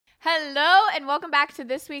Hello, and welcome back to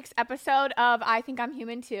this week's episode of I Think I'm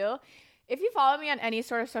Human Too. If you follow me on any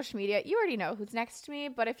sort of social media, you already know who's next to me,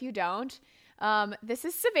 but if you don't, this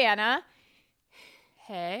is Savannah.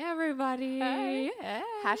 Hey, everybody. Hey.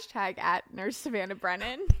 Hashtag at Nurse Savannah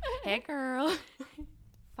Brennan. Hey, girl.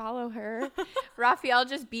 Follow her. Raphael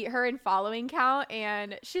just beat her in following count,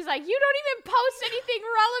 and she's like, you don't even post anything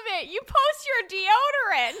relevant. You post your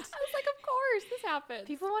deodorant. I was like, of course, this happens.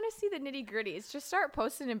 People want to see the nitty gritties. Just start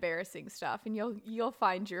posting embarrassing stuff, and you'll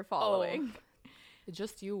find your following.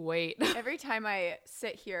 Just you wait. Every time I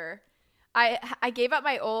sit here, I gave up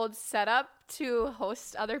my old setup to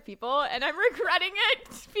host other people, and I'm regretting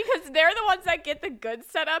it because they're the ones that get the good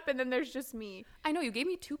setup, and then there's just me. I know, you gave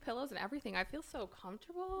me 2 pillows and everything. I feel so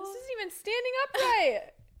comfortable. This isn't even standing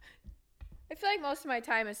upright. I feel like most of my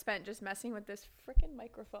time is spent just messing with this freaking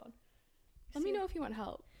microphone. Let me know if you want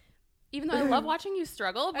help. Even though I love watching you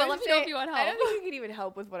struggle, but let me know if you want help. I don't think you can even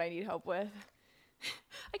help with what I need help with.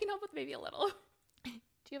 I can help with maybe a little.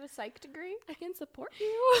 Do you have a psych degree? I can support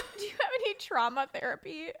you. Do you have any trauma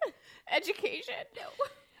therapy education?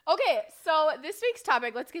 No. Okay, so this week's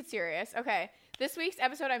topic, let's get serious. Okay, this week's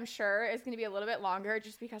episode, I'm sure, is going to be a little bit longer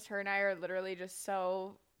just because her and I are literally just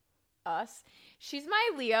so us. She's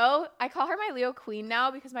my Leo. I call her my Leo queen now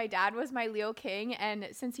because my dad was my Leo king, and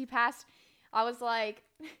since he passed, I was like,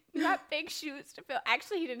 you got big shoes to fill.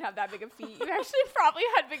 Actually, he didn't have that big of feet. You actually probably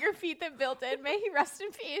had bigger feet than Bill did. May he rest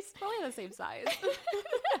in peace. Probably the same size.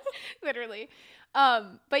 Literally.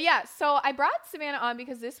 But yeah, so I brought Savannah on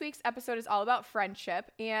because this week's episode is all about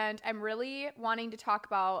friendship, and I'm really wanting to talk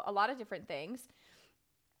about a lot of different things.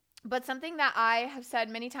 But something that I have said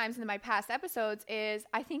many times in my past episodes is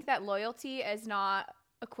I think that loyalty is not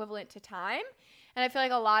equivalent to time. And I feel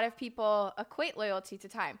like a lot of people equate loyalty to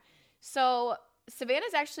time. So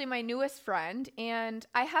Savannah's actually my newest friend, and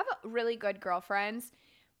I have really good girlfriends,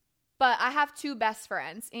 but I have 2 best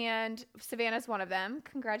friends, and Savannah's one of them.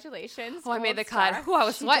 Congratulations. Oh, I made the cut. Oh, I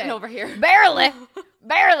was sweating over here. Barely.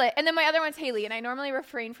 And then my other one's Haley, and I normally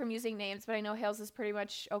refrain from using names, but I know Hales is pretty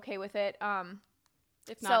much okay with it.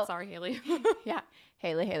 If not, sorry, Haley. Yeah.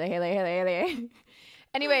 Haley.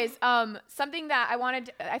 Anyways, something that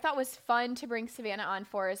I thought was fun to bring Savannah on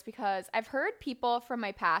for is because I've heard people from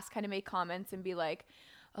my past kind of make comments and be like,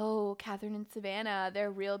 oh, Catherine and Savannah,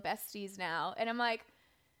 they're real besties now. And I'm like,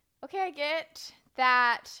 okay, I get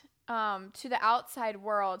that to the outside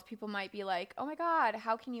world, people might be like, oh my God,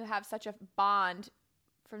 how can you have such a bond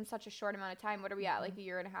from such a short amount of time? What are we at, like a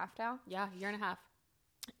year and a half now? Yeah, a year and a half.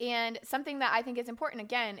 And something that I think is important,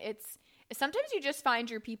 again, it's sometimes you just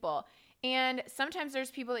find your people. And sometimes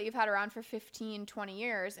there's people that you've had around for 15, 20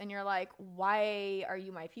 years, and you're like, why are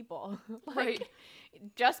you my people? Right.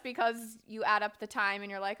 Just because you add up the time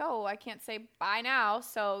and you're like, oh, I can't say bye now,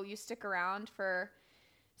 so you stick around for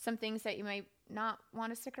some things that you might not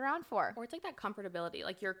want to stick around for. Or it's like that comfortability.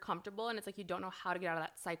 Like you're comfortable, and it's like you don't know how to get out of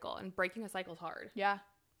that cycle, and breaking a cycle is hard. Yeah,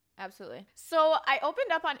 absolutely. So I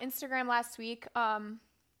opened up on Instagram last week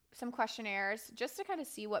some questionnaires just to kind of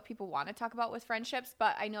see what people want to talk about with friendships,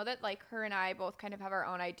 but I know that like her and I both kind of have our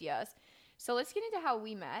own ideas. So let's get into how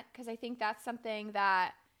we met, because I think that's something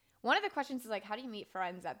that one of the questions is like, how do you meet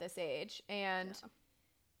friends at this age? And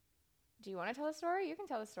do you want to tell the story? You can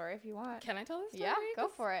tell the story if you want. Can I tell the story? Yeah, go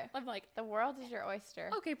for it. I'm like, the world is your oyster.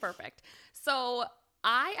 Okay, perfect. So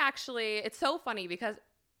it's so funny because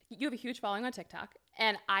you have a huge following on TikTok,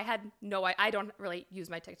 and I don't really use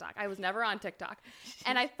my TikTok. I was never on TikTok.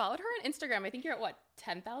 And I followed her on Instagram. I think you're at what,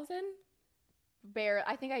 10,000?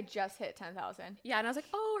 I think I just hit 10,000. Yeah, and I was like,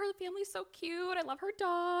 oh, her family's so cute. I love her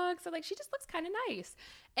dog. So like, she just looks kind of nice.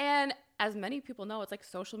 And as many people know, it's like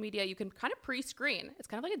social media, you can kind of pre-screen. It's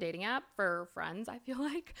kind of like a dating app for friends, I feel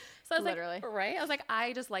like. So I was Literally. like, right? I was like,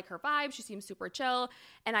 I just like her vibe. She seems super chill.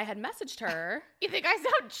 And I had messaged her. You think I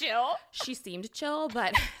sound chill? She seemed chill,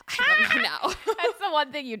 but I don't know now. That's the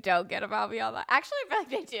one thing you don't get about me online. Actually, I feel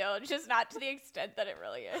like they do, just not to the extent that it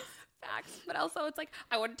really is. Facts. But also, it's like,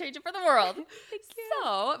 I wouldn't change it for the world. Thank you.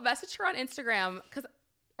 So, message her on Instagram.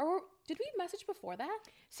 Or did we message before that?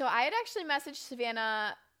 So, I had actually messaged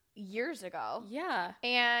Savannah years ago. Yeah.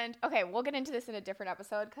 And, okay, we'll get into this in a different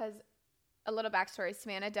episode because a little backstory.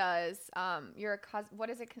 Savannah does, what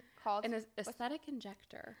is it called? An aesthetic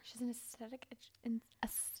injector. She's an aesthetic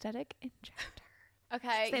injector.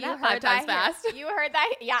 Okay. Say that 5 times fast. You heard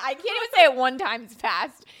that? Yeah, I can't even say it 1 time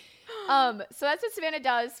fast. So that's what Savannah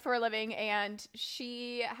does for a living, and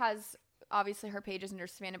she has obviously her page is under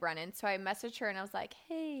Savannah Brennan. So I messaged her and I was like,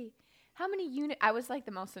 hey, how many units? I was like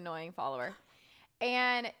the most annoying follower.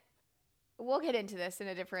 And we'll get into this in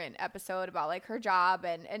a different episode about like her job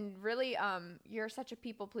and really you're such a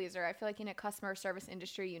people pleaser. I feel like in a customer service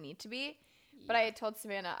industry you need to be. But I had told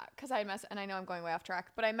Savannah, because and I know I'm going way off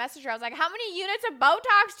track, but I messaged her. I was like, how many units of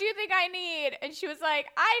Botox do you think I need? And she was like,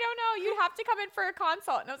 I don't know. You have to come in for a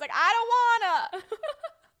consult. And I was like, I don't want to.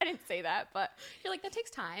 I didn't say that, but. You're like, that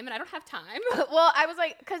takes time, and I don't have time. Well, I was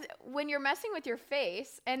like, because when you're messing with your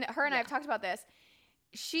face, and her and I have talked about this,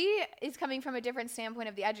 she is coming from a different standpoint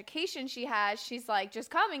of the education she has. She's like,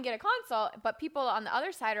 just come and get a consult. But people on the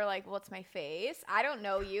other side are like, well, it's my face. I don't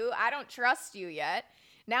know you. I don't trust you yet.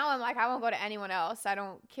 Now I'm like, I won't go to anyone else. I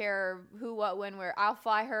don't care who, what, when, where. I'll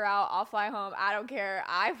fly her out. I'll fly home. I don't care.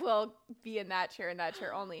 I will be in that chair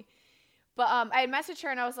only. But I had messaged her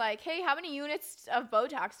and I was like, hey, how many units of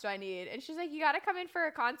Botox do I need? And she's like, you got to come in for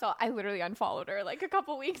a consult. I literally unfollowed her like a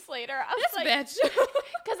couple weeks later. I was like, bitch.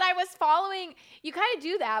 Because I was following. You kind of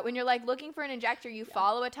do that when you're like looking for an injector. You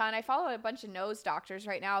follow a ton. I follow a bunch of nose doctors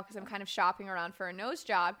right now because I'm kind of shopping around for a nose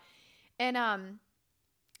job. And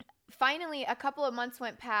finally, a couple of months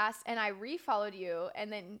went past, and I refollowed you, and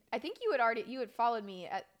then I think you had followed me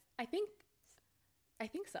at. I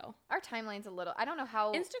think so. Our timeline's a little. I don't know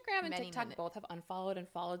how. Instagram and TikTok both have unfollowed and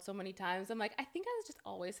followed so many times. I'm like, I think I was just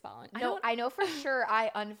always following. No, I know for sure I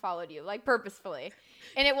unfollowed you, like purposefully,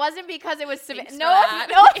 and it wasn't because it was Savannah.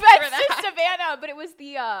 No offense to Savannah, but it was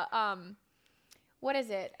the what is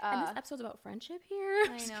it? And this episode's about friendship here.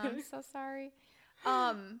 I know. I'm so sorry.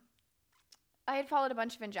 I had followed a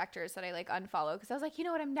bunch of injectors that I like unfollowed because I was like, you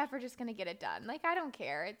know what? I'm never just going to get it done. Like, I don't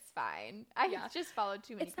care. It's fine. I just followed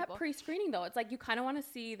too many people. It's that pre-screening though. It's like you kind of want to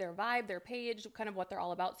see their vibe, their page, kind of what they're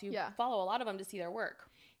all about. So you follow a lot of them to see their work.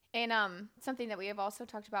 And something that we have also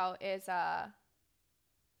talked about is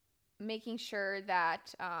making sure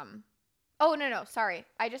that oh, no, sorry.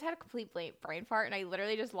 I just had a complete brain fart and I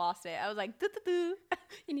literally just lost it. I was like, doo-doo-doo.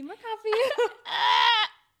 You need more coffee?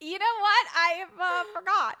 You know what? I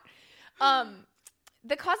forgot.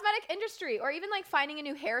 The cosmetic industry, or even like finding a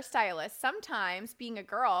new hairstylist. Sometimes being a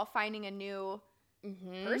girl, finding a new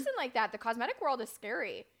person like that, the cosmetic world is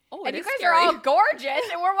scary. Oh, and you guys are all gorgeous,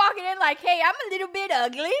 and we're walking in like, hey, I'm a little bit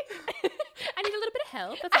ugly. I need a little bit of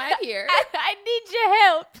help. That's why I'm here. I need your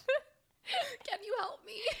help. Can you help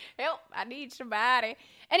me? Help. I need somebody.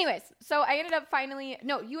 Anyways, so I ended up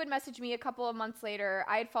you had messaged me a couple of months later.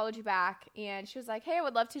 I had followed you back, and she was like, hey, I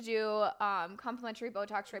would love to do complimentary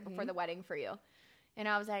Botox right before the wedding for you. And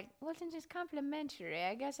I was like, well, since it's complimentary,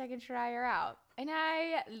 I guess I can try her out. And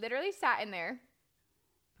I literally sat in there.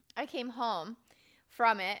 I came home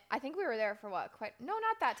from it. I think we were there for not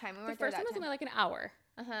that time. We weren't there that time. The first one was only like an hour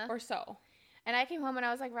or so. And I came home and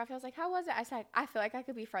I was like, Rafael was like, how was it? I said, I feel like I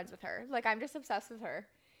could be friends with her. Like, I'm just obsessed with her.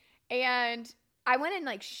 And I went in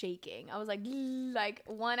like shaking. I was like,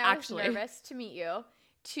 one, I was nervous to meet you.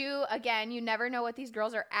 Two, again, you never know what these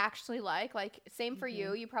girls are actually like. Like, same for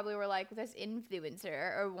you. You probably were like, this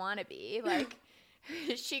influencer or wannabe. Like,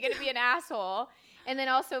 is she going to be an asshole? And then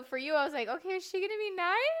also for you, I was like, okay, is she going to be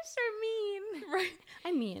nice or mean? Right.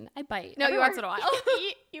 I mean, I bite. No, every once in a while.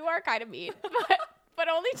 You are kind of mean. But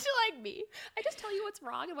only to like me. I just tell you what's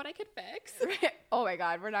wrong and what I can fix. Oh my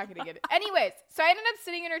God, we're not going to get it. Anyways, so I ended up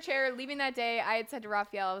sitting in her chair, leaving that day. I had said to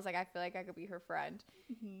Rafael, I was like, I feel like I could be her friend.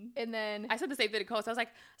 And then I said the same thing to Coast. I was like,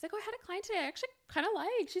 oh, I had a client today I actually kind of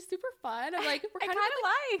like. She's super fun. I'm like, we're kind of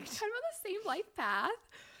on the same life path.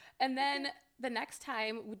 And then the next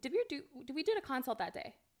time, did we do a consult that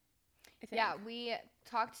day? Yeah, we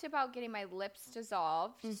talked about getting my lips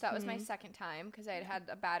dissolved. So that was my second time because I had had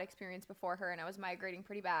a bad experience before her and I was migrating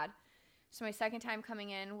pretty bad. So my second time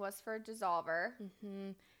coming in was for a dissolver.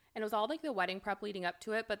 And it was all like the wedding prep leading up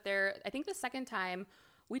to it. But I think the second time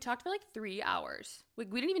we talked for like 3 hours. We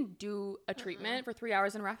didn't even do a treatment for 3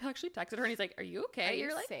 hours. And Raphael actually texted her and he's like, are you okay?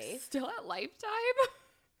 You're like safe? Still at Lifetime?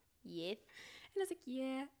 Yeah. And I was like,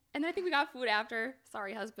 yeah. And then I think we got food after.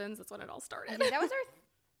 Sorry, husbands. That's when it all started. I think that was our...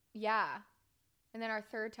 Yeah. And then our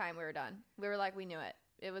third time we were done. We were like, we knew it.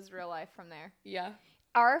 It was real life from there. Yeah.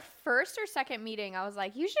 Our first or second meeting, I was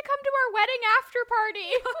like, you should come to our wedding after party.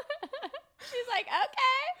 She's like,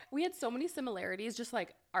 okay. We had so many similarities. Just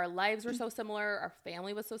like our lives were so similar. Our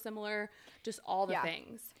family was so similar. Just all the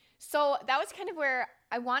things. So that was kind of where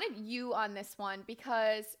I wanted you on this one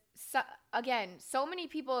because, so many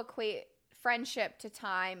people equate friendship to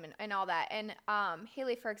time and all that. And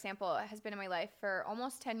Haley, for example, has been in my life for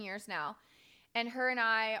almost 10 years now. And her and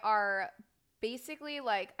I are basically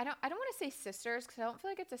like, I don't want to say sisters because I don't feel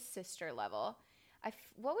like it's a sister level.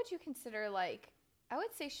 What would you consider like, I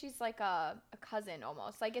would say she's like a cousin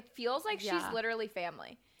almost. Like it feels like she's literally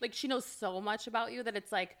family. Like she knows so much about you that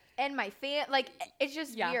it's like. And my like it's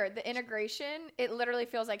just weird. The integration, it literally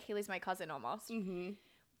feels like Haley's my cousin almost. Mm-hmm.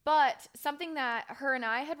 But something that her and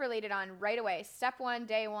I had related on right away, step one,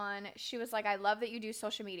 day one, she was like, I love that you do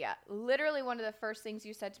social media. Literally one of the first things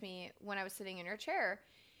you said to me when I was sitting in your chair.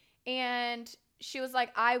 And she was like,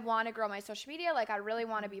 I want to grow my social media. Like, I really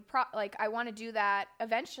want to be I want to do that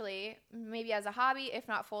eventually, maybe as a hobby, if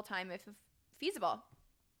not full time, if feasible.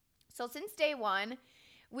 So since day one,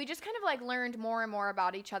 we just kind of like learned more and more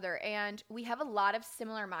about each other. And we have a lot of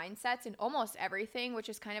similar mindsets in almost everything, which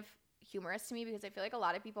is kind of humorous to me because I feel like a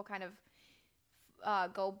lot of people kind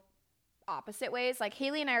of go opposite ways. Like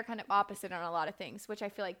Haley and I are kind of opposite on a lot of things, which I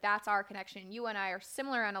feel like that's our connection. You and I are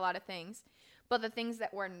similar on a lot of things, but the things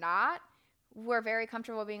that we're not, we're very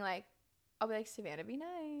comfortable being like, I'll be like, Savannah, be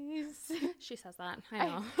nice. She says that. I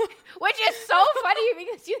know. Which is so funny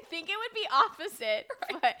because you think it would be opposite,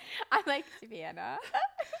 right. But I'm like, Savannah.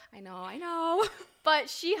 I know. But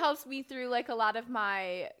she helps me through like a lot of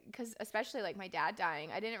because especially like my dad dying,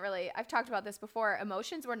 I've talked about this before.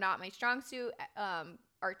 Emotions were not my strong suit.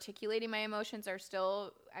 Articulating my emotions I'm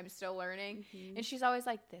still learning. Mm-hmm. And she's always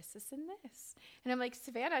like, this and this. And I'm like,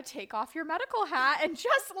 Savannah, take off your medical hat and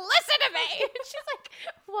just listen to me. And she's like,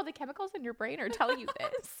 well, the chemicals in your brain are telling you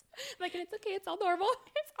this. Like, it's okay. It's all normal.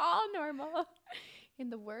 It's all normal.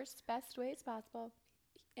 In the worst, best ways possible.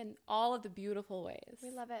 In all of the beautiful ways.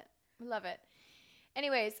 We love it. We love it.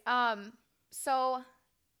 Anyways, so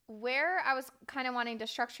where I was kind of wanting to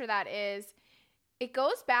structure that is, it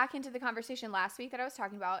goes back into the conversation last week that I was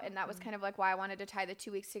talking about, and that was kind of like why I wanted to tie the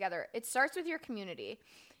 2 weeks together. It starts with your community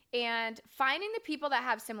and finding the people that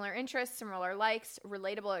have similar interests, similar likes,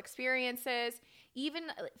 relatable experiences. Even,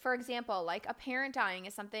 for example, like a parent dying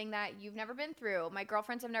is something that you've never been through. My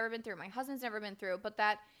girlfriends have never been through. My husband's never been through. But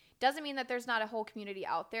that doesn't mean that there's not a whole community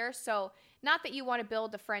out there. So not that you want to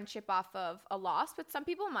build a friendship off of a loss, but some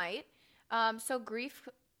people might. So grief...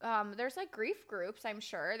 there's like grief groups, I'm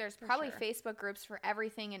sure. There's probably Facebook groups for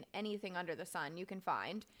everything and anything under the sun you can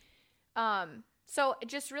find. So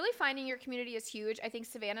just really finding your community is huge. I think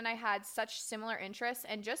Savannah and I had such similar interests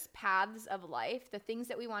and just paths of life, the things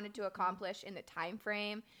that we wanted to accomplish in the time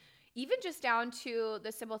frame, even just down to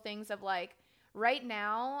the simple things of like right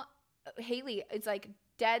now, Haley is like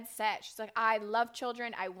dead set. She's like, I love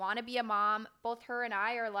children. I want to be a mom. Both her and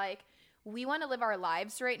I are like, we want to live our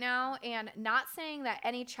lives right now, and not saying that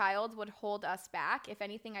any child would hold us back. If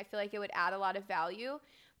anything, I feel like it would add a lot of value.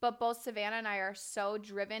 But both Savannah and I are so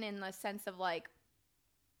driven in the sense of like,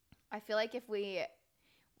 I feel like we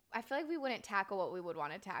wouldn't tackle what we would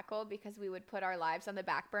want to tackle because we would put our lives on the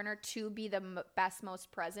back burner to be the best,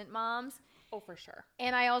 most present moms. Oh, for sure.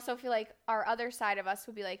 And I also feel like our other side of us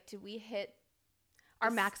would be like, did we hit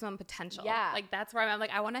our maximum potential? Yeah. Like that's where I'm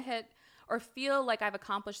like, I want to hit or feel like I've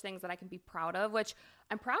accomplished things that I can be proud of, which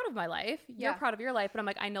I'm proud of my life. You're proud of your life, but I'm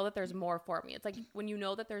like, I know that there's more for me. It's like when you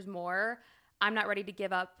know that there's more, I'm not ready to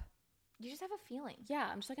give up. You just have a feeling. Yeah.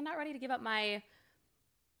 I'm just like, I'm not ready to give up my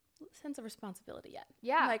sense of responsibility yet.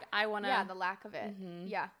 Yeah. Like I want to. Yeah, the lack of it. Mm-hmm.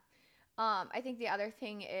 Yeah. I think the other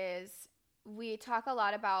thing is we talk a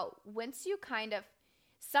lot about once you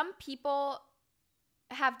some people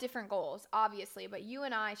have different goals, obviously, but you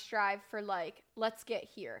and I strive for like, let's get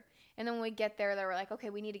here. And then when we get there, we're like, okay,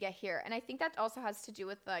 we need to get here. And I think that also has to do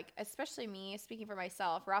with like, especially me, speaking for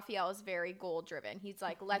myself, Raphael is very goal driven. He's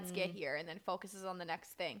like, let's get here, and then focuses on the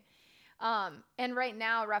next thing. And right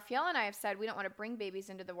now, Raphael and I have said we don't want to bring babies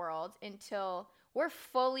into the world until we're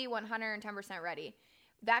fully 110% ready.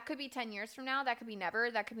 That could be 10 years from now. That could be never.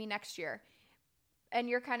 That could be next year. And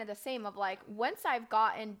you're kind of the same of like, once I've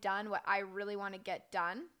gotten done what I really want to get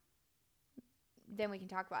done, then we can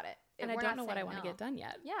talk about it. And I don't know what I want to get done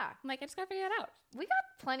yet. Yeah. I'm like, I just got to figure it out. We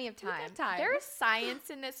got plenty of time. There's science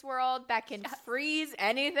in this world that can freeze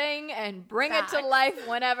anything and bring it to life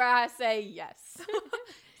whenever I say yes.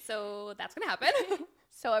 So that's going to happen.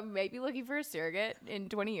 So I may be looking for a surrogate in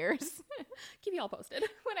 20 years. Keep you all posted.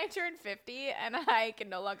 When I turn 50 and I can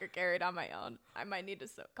no longer carry it on my own, I might need to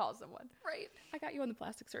call someone. Right. I got you on the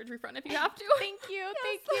plastic surgery front if you have to. Thank you. Yes.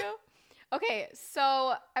 Thank you. Okay.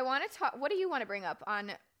 So I want to talk. What do you want to bring up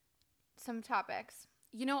on some topics?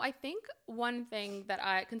 You know, I think one thing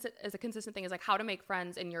that is a consistent thing is like how to make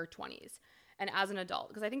friends in your 20s and as an adult,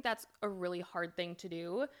 because I think that's a really hard thing to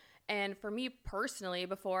do. And for me personally,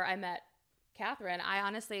 before I met Catherine, I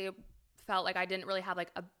honestly felt like I didn't really have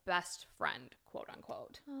like a best friend, quote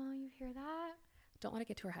unquote. Oh, you hear that? Don't let it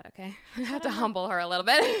get to her head, okay? I have to humble her a little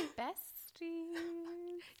bit. Bestie.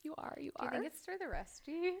 You are. Do you think it's for the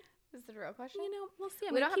rusty? Is it a real question? We'll see.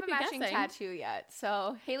 We don't have a matching tattoo yet.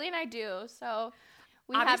 So Haley and I do. So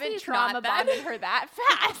we Obviously, haven't it's trauma not then. bonded her that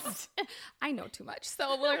fast. I know too much,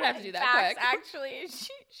 so we're gonna have to do that Facts, quick. actually,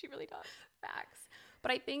 she really does. Facts.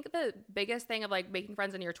 But I think the biggest thing of like making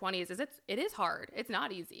friends in your 20s is it is hard. It's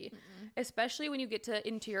not easy, especially when you get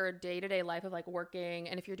into your day-to-day life of like working.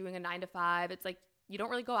 And if you're doing a 9 to 5, it's like you don't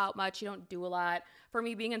really go out much. You don't do a lot. For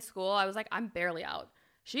me, being in school, I was like, I'm barely out.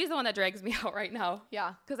 She's the one that drags me out right now.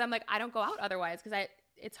 Yeah. Because I'm like, I don't go out otherwise because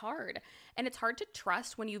it's hard. And it's hard to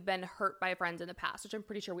trust when you've been hurt by friends in the past, which I'm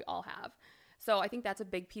pretty sure we all have. So I think that's a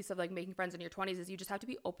big piece of like making friends in your 20s is you just have to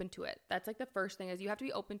be open to it. That's like the first thing is you have to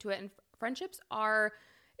be open to it. And friendships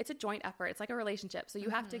it's a joint effort. It's like a relationship. So you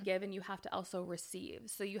have to give and you have to also receive.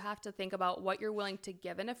 So you have to think about what you're willing to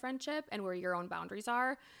give in a friendship and where your own boundaries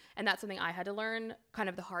are. And that's something I had to learn kind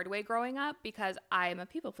of the hard way growing up because I'm a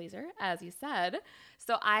people pleaser, as you said.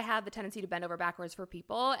 So I have the tendency to bend over backwards for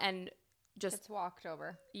people and just It's walked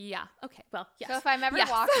over. yeah. Okay. Well, yes. So if I'm ever Yes.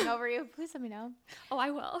 walking over you, please let me know. Oh, I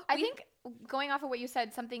will. I think going off of what you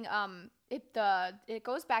said, something it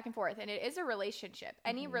goes back and forth, and it is a relationship.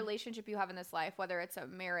 Any relationship you have in this life, whether it's a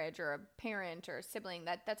marriage or a parent or a sibling,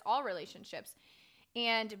 that's all relationships.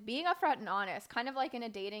 And being upfront and honest, kind of like in a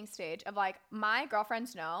dating stage of like my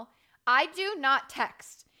girlfriends know, I do not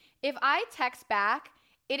text. If I text back,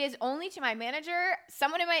 it is only to my manager,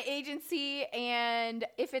 someone in my agency, and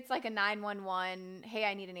if it's like a 911, hey,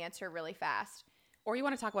 I need an answer really fast. Or you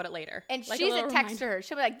want to talk about it later. And like she's a little texter. reminder.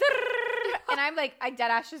 She'll be like, and I'm like, I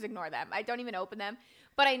dead ass just ignore them. I don't even open them.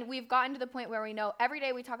 But we've gotten to the point where we know every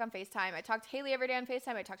day we talk on FaceTime. I talk to Haley every day on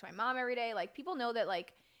FaceTime. I talk to my mom every day. Like people know that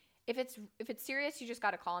like if it's serious, you just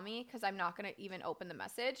got to call me because I'm not going to even open the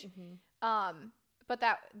message. But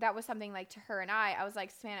that was something like to her and I was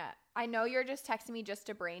like, Savannah, I know you're just texting me just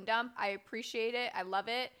to brain dump. I appreciate it. I love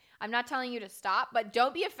it. I'm not telling you to stop, but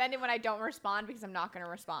don't be offended when I don't respond because I'm not going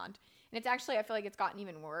to respond. And it's actually, I feel like it's gotten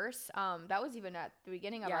even worse. That was even at the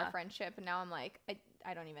beginning of our friendship. And now I'm like,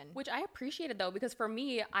 I don't even. Which I appreciated though, because for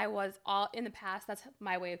me, I was all in the past, that's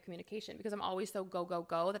my way of communication because I'm always so go, go,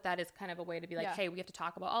 go that is kind of a way to be like, hey, we have to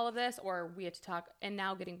talk about all of this or we have to talk. And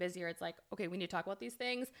now getting busier, it's like, okay, we need to talk about these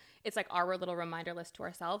things. It's like our little reminder list to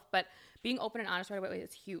ourselves. But being open and honest right away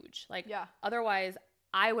is huge. Like otherwise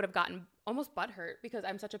I would have gotten almost butthurt because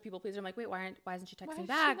I'm such a people pleaser. I'm like, wait, why isn't she texting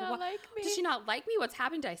back? She not like me? Does she not like me? What's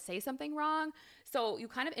happened? Did I say something wrong? So you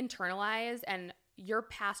kind of internalize and your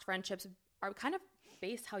past friendships are kind of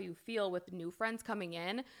based how you feel with new friends coming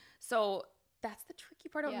in. So that's the tricky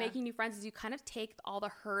part of making new friends is you kind of take all the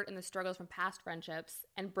hurt and the struggles from past friendships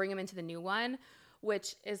and bring them into the new one,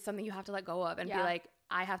 which is something you have to let go of and be like,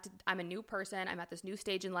 I'm a new person. I'm at this new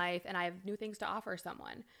stage in life and I have new things to offer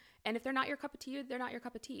someone. And if they're not your cup of tea, they're not your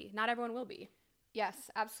cup of tea. Not everyone will be.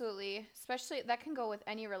 Yes, absolutely. Especially that can go with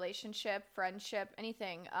any relationship, friendship,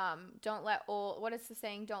 anything. Don't let what is the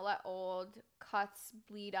saying? Don't let old cuts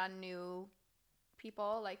bleed on new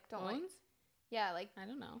people. Like don't like, like I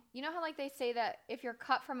don't know. You know how like they say that if you're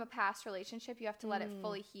cut from a past relationship, you have to let it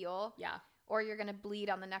fully heal. Yeah. Or you're gonna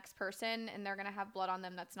bleed on the next person, and they're gonna have blood on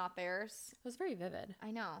them that's not theirs. It was very vivid.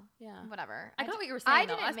 I know. Yeah. Whatever. I got what you were saying. I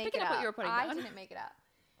didn't make it up. What you were putting I down. didn't make it up.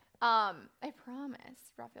 I promise.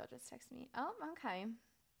 Raphael just texted me. Oh, okay.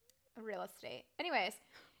 Real estate. Anyways,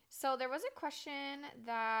 so there was a question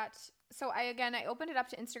that I opened it up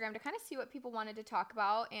to Instagram to kind of see what people wanted to talk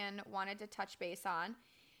about and wanted to touch base on.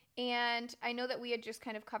 And I know that we had just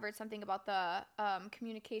kind of covered something about the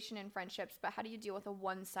communication in friendships, but how do you deal with a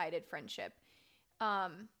one-sided friendship?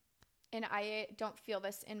 And I don't feel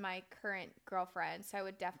this in my current girlfriend, so I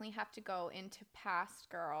would definitely have to go into past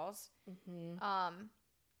girls.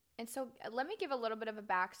 And so let me give a little bit of a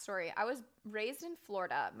backstory. I was raised in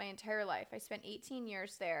Florida my entire life. I spent 18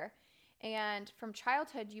 years there. And from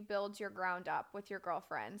childhood, you build your ground up with your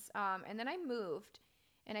girlfriends. And then I moved.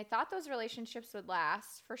 And I thought those relationships would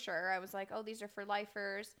last for sure. I was like, oh, these are for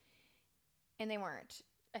lifers. And they weren't.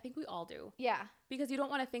 I think we all do. Yeah. Because you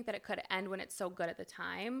don't want to think that it could end when it's so good at the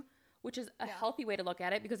time, which is a healthy way to look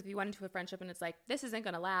at it. Because if you went into a friendship and it's like, this isn't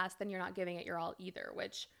going to last, then you're not giving it your all either,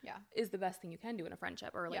 which is the best thing you can do in a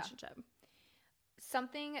friendship or relationship.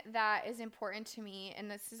 Something that is important to me, and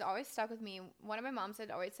this has always stuck with me, one of my moms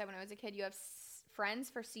had always said when I was a kid, you have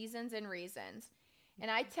friends for seasons and reasons.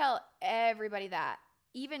 And I tell everybody that.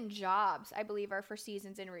 Even jobs, I believe, are for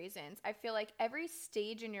seasons and reasons. I feel like every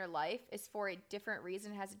stage in your life is for a different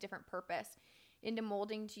reason, has a different purpose into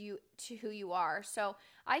molding to who you are. So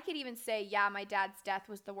I could even say, yeah, my dad's death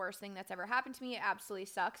was the worst thing that's ever happened to me. It absolutely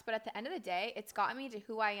sucks. But at the end of the day, it's gotten me to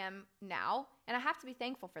who I am now. And I have to be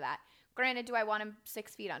thankful for that. Granted, do I want him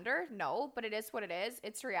 6 feet under? No, but it is what it is.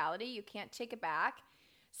 It's reality. You can't take it back.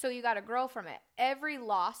 So you got to grow from it. Every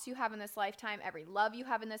loss you have in this lifetime, every love you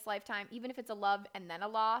have in this lifetime, even if it's a love and then a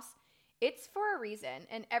loss, it's for a reason.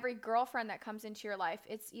 And every girlfriend that comes into your life,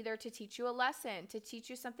 it's either to teach you a lesson, to teach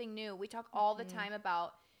you something new. We talk all the time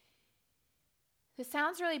about, this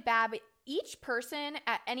sounds really bad, but each person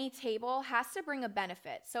at any table has to bring a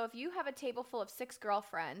benefit. So if you have a table full of 6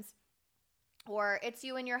 girlfriends, or it's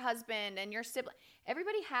you and your husband and your sibling,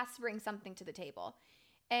 everybody has to bring something to the table.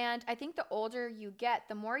 And I think the older you get,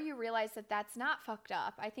 the more you realize that that's not fucked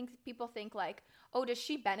up. I think people think like, oh, does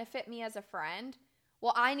she benefit me as a friend?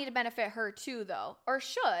 Well, I need to benefit her too, though. Or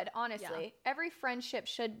should, honestly. Yeah. Every friendship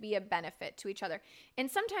should be a benefit to each other. And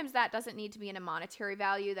sometimes that doesn't need to be in a monetary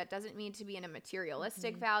value. That doesn't need to be in a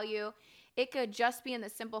materialistic value. It could just be in the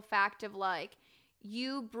simple fact of like,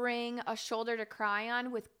 you bring a shoulder to cry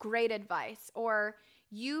on with great advice, or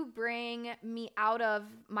you bring me out of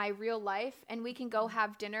my real life and we can go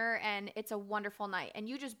have dinner and it's a wonderful night. And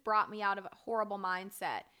you just brought me out of a horrible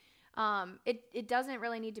mindset. It doesn't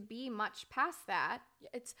really need to be much past that.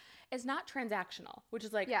 It's not transactional, which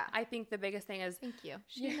is like, I think the biggest thing is, thank you.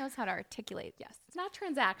 She knows how to articulate. Yes. It's not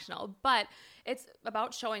transactional, but it's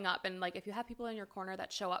about showing up. And like, if you have people in your corner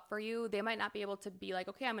that show up for you, they might not be able to be like,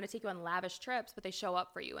 okay, I'm going to take you on lavish trips, but they show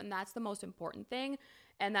up for you. And that's the most important thing.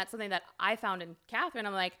 And that's something that I found in Catherine.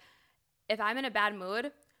 I'm like, if I'm in a bad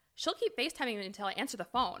mood, she'll keep FaceTiming me until I answer the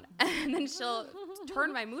phone. And then she'll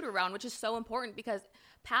turn my mood around, which is so important because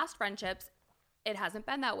past friendships, it hasn't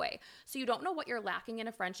been that way. So you don't know what you're lacking in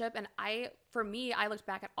a friendship. And for me, I looked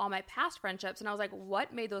back at all my past friendships and I was like,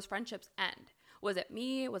 what made those friendships end? Was it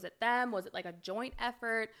me? Was it them? Was it like a joint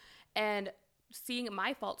effort? And seeing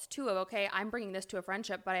my faults too of, okay, I'm bringing this to a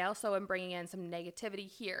friendship, but I also am bringing in some negativity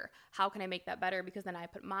here. How can I make that better? Because then I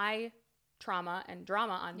put my trauma and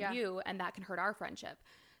drama on you and that can hurt our friendship.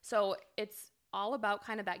 So it's all about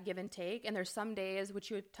kind of that give and take. And there's some days, which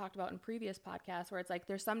you had talked about in previous podcasts, where it's like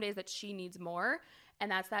there's some days that she needs more, and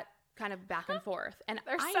that's that kind of back and forth. And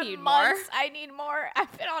I need more. I need more.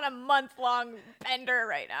 I've been on a month-long bender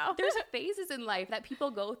right now. There's phases in life that people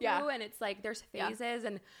go through, and it's like there's phases,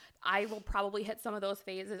 and I will probably hit some of those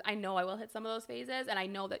phases. I know I will hit some of those phases, and I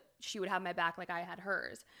know that she would have my back like I had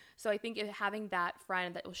hers. So I think having that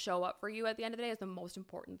friend that will show up for you at the end of the day is the most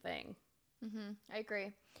important thing. I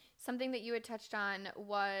agree. Something that you had touched on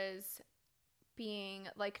was being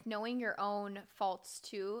like knowing your own faults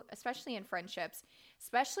too, especially in friendships,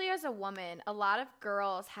 especially as a woman. A lot of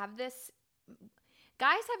girls have this,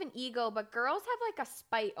 guys have an ego, but girls have like a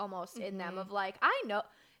spite almost in them of like, I know,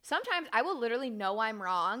 sometimes I will literally know I'm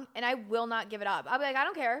wrong and I will not give it up. I'll be like, I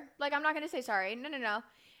don't care. Like, I'm not going to say sorry. No.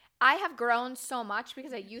 I have grown so much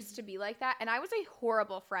because I used to be like that. And I was a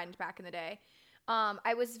horrible friend back in the day.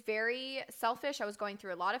 I was very selfish. I was going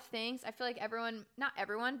through a lot of things. I feel like not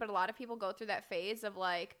everyone, but a lot of people go through that phase of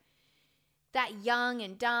like that young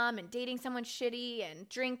and dumb and dating someone shitty and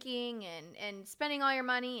drinking and spending all your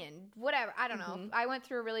money and whatever. I don't know. I went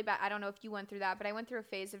through a really bad, I don't know if you went through that, but I went through a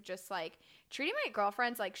phase of just like treating my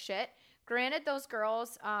girlfriends like shit. Granted, those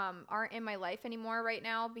girls aren't in my life anymore right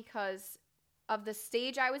now because of the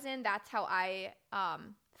stage I was in. That's how I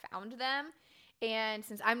found them. And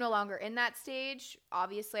since I'm no longer in that stage,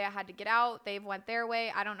 obviously I had to get out. They've went their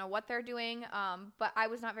way. I don't know what they're doing. But I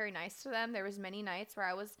was not very nice to them. There was many nights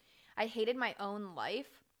where I hated my own life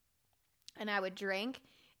and I would drink.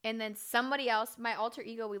 And then somebody else, my alter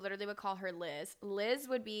ego, we literally would call her Liz. Liz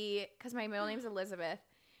would be, because my middle name's Elizabeth.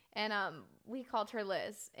 And we called her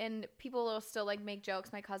Liz. And people will still like make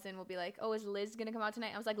jokes. My cousin will be like, oh, is Liz going to come out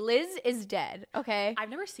tonight? I was like, Liz is dead, okay? I've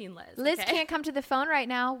never seen Liz. Liz can't come to the phone right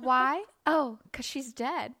now. Why? Oh, because she's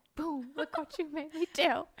dead. Boom. Look what you made me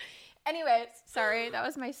do. Anyways, sorry. That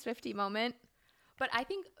was my Swiftie moment. But I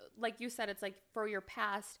think, like you said, it's like for your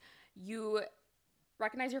past, you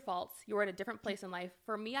recognize your faults. You were at a different place in life.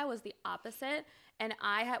 For me, I was the opposite. And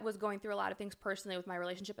I was going through a lot of things personally with my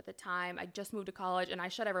relationship at the time. I just moved to college and I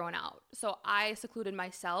shut everyone out. So I secluded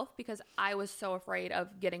myself because I was so afraid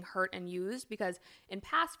of getting hurt and used, because in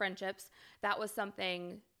past friendships, that was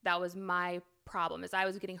something that was my problem, is I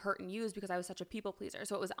was getting hurt and used because I was such a people pleaser.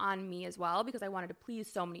 So it was on me as well because I wanted to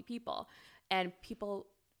please so many people. And people,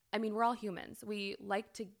 I mean, we're all humans. We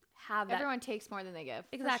like to have that. Everyone takes more than they give.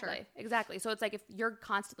 Exactly. So it's like if you're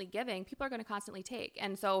constantly giving, people are going to constantly take.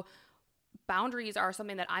 And so boundaries are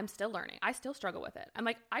something that I'm still learning. I still struggle with it. I'm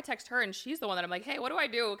like, I text her and she's the one that I'm like, hey, what do I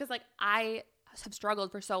do? Because like I have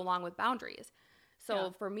struggled for so long with boundaries.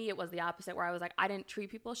 So for me, it was the opposite, where I was like, I didn't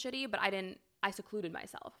treat people shitty, but I secluded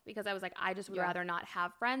myself because I was like, I just would rather not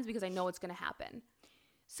have friends because I know it's going to happen.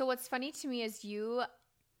 So what's funny to me is you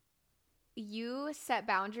set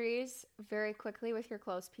boundaries very quickly with your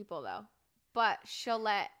close people though. but she'll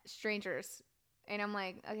let strangers. And I'm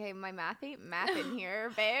like, okay, my math ain't math in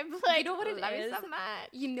here, babe. Like, you know what it is? So much.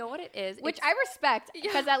 You know what it is? Which I respect,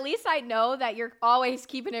 because at least I know that you're always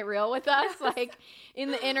keeping it real with us, like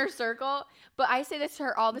in the inner circle. But I say this to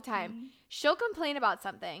her all the time. Mm-hmm. She'll complain about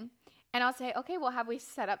something, and I'll say, okay, well, have we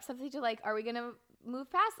set up something to, like, are we going to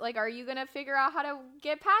move past? Like, are you going to figure out how to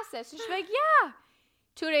get past this? And she's like, yeah.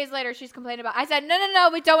 2 days later, she's complaining about. I said, no,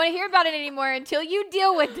 we don't want to hear about it anymore until you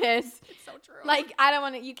deal with this. It's so true. Like, I don't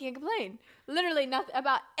want to. You can't complain. Literally nothing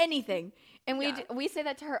about anything. And we say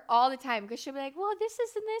that to her all the time, because she'll be like, well, this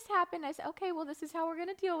and this happened. I said, okay, well, this is how we're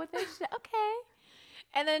gonna deal with it. She said, okay.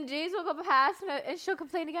 And then days will go past, and she'll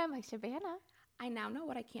complain again. I'm like, Savannah, I now know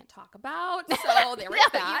what I can't talk about. So there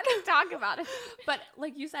is that. You can talk about it. But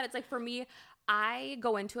like you said, it's like, for me, I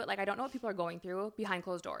go into it like I don't know what people are going through behind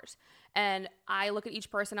closed doors. And I look at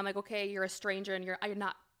each person. I'm like, okay, you're a stranger and you're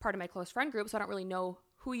not part of my close friend group, so I don't really know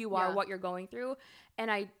who you are, what you're going through.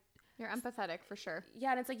 And you're empathetic for sure.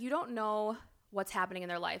 Yeah, and it's like, you don't know what's happening in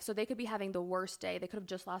their life. So they could be having the worst day. They could have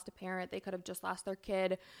just lost a parent. They could have just lost their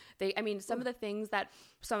kid. Some of the things that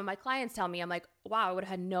some of my clients tell me, I'm like, wow, I would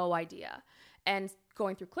have had no idea. And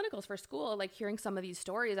going through clinicals for school, like hearing some of these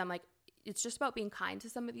stories, I'm like, it's just about being kind to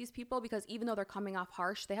some of these people, because even though they're coming off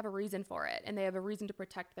harsh, they have a reason for it, and they have a reason to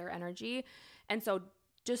protect their energy. And so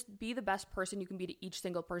just be the best person you can be to each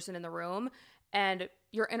single person in the room, and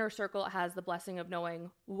your inner circle has the blessing of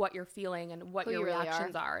knowing what you're feeling and what your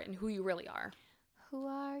reactions are and who you really are. Who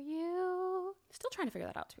are you? Still trying to figure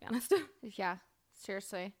that out, to be honest. Yeah,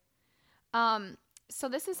 seriously. So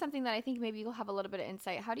this is something that I think maybe you'll have a little bit of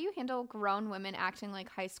insight. How do you handle grown women acting like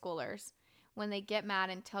high schoolers when they get mad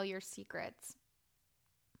and tell your secrets?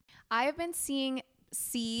 I have been seeing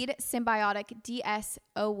Seed Symbiotic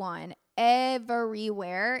DS-01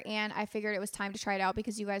 everywhere, and I figured it was time to try it out,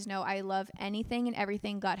 because you guys know I love anything and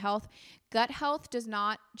everything gut health. Gut health does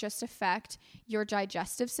not just affect your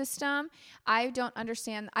digestive system. I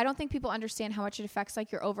don't think people understand how much it affects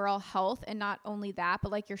like your overall health, and not only that,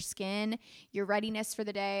 but like your skin, your readiness for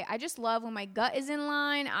the day. I just love when my gut is in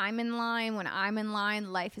line, I'm in line. When I'm in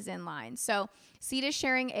line, life is in line. So Seed is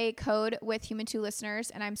sharing a code with Human 2 listeners,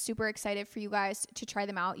 and I'm super excited for you guys to try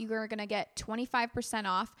them out. You are going to get 25%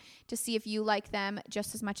 off to see if you like them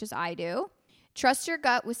just as much as I do. Trust your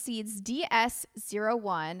gut with Seed's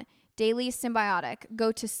DS-01 Daily Symbiotic.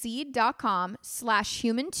 Go to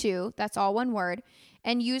seed.com/human2, that's all one word,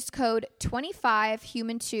 and use code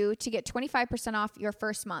 25human2 to get 25% off your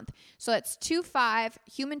first month. So that's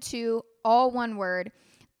 25human2, all one word.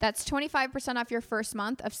 That's 25% off your first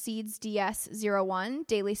month of Seed's DS-01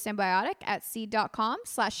 Daily Symbiotic at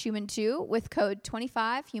seed.com/human2 with code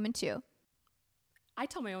 25human2. I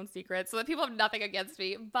tell my own secrets so that people have nothing against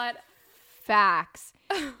me, but facts.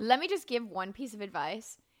 Let me just give one piece of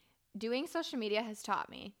advice. Doing social media has taught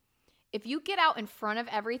me, if you get out in front of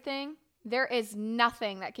everything, there is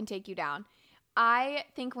nothing that can take you down. I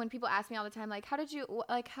think when people ask me all the time, like, how would you,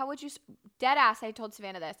 dead ass, I told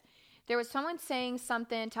Savannah this. There was someone saying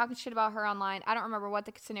something, talking shit about her online. I don't remember what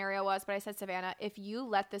the scenario was, but I said, Savannah, if you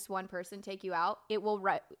let this one person take you out, it'll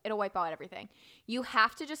wipe out everything. You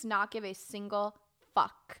have to just not give a single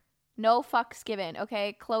fuck. No fucks given.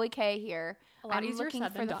 Okay, Chloe K here. A lot easier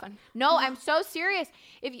said than done. No, I'm so serious.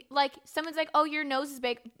 If you, like, someone's like, "Oh, your nose is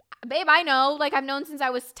big," babe, I know. Like, I've known since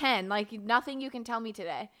I was 10. Like, nothing you can tell me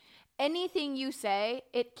today. Anything you say,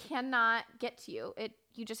 it cannot get to you.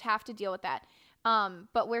 You just have to deal with that.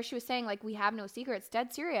 But where she was saying, like, we have no secrets,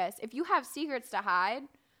 dead serious. If you have secrets to hide,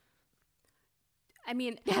 I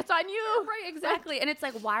mean, that's on you. Right, exactly. And it's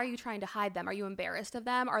like, why are you trying to hide them? Are you embarrassed of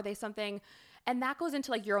them? Are they something? And that goes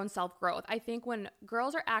into like your own self-growth. I think when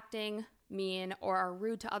girls are acting mean or are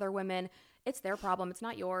rude to other women, it's their problem. It's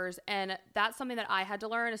not yours. And that's something that I had to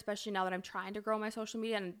learn, especially now that I'm trying to grow my social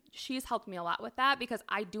media. And she's helped me a lot with that, because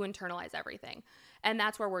I do internalize everything. And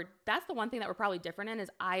that's the one thing that we're probably different in,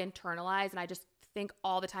 is I internalize and I just think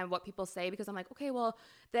all the time what people say, because I'm like, okay, well,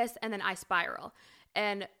 this, and then I spiral.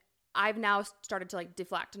 And I've now started to like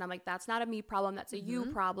deflect, and I'm like, that's not a me problem. That's a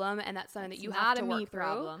you problem. And that's something that you have to work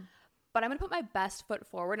through. But I'm going to put my best foot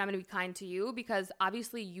forward, and I'm going to be kind to you, because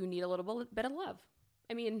obviously you need a little bit of love.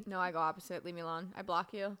 I mean, no, I go opposite. Leave me alone. I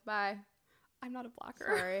block you. Bye. I'm not a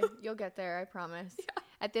blocker. Sorry. You'll get there. I promise. Yeah.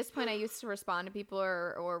 At this point, I used to respond to people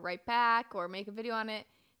or write back or make a video on it.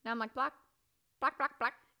 Now I'm like, block, block, block,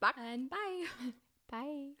 block, block. And bye.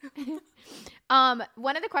 Bye.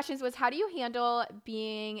 One of the questions was, how do you handle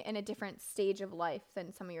being in a different stage of life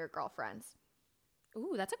than some of your girlfriends?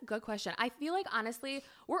 Ooh, that's a good question. I feel like, honestly,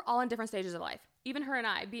 we're all in different stages of life. Even her and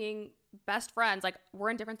I, being best friends, like, we're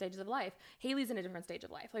in different stages of life. Haley's in a different stage of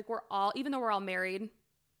life. Like, we're all, even though we're all married,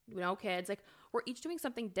 no kids. Like, we're each doing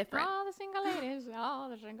something different. All the single ladies.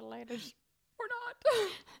 We're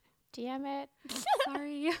not. Damn it.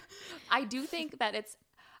 Sorry. I do think that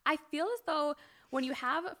I feel as though when you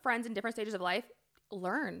have friends in different stages of life,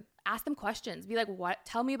 learn, ask them questions, be like,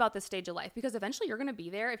 tell me about this stage of life, because eventually you're going to be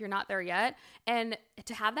there if you're not there yet. And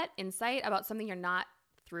to have that insight about something you're not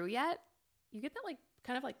through yet, you get that like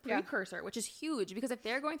kind of like precursor, which is huge, because if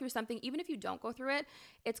they're going through something, even if you don't go through it,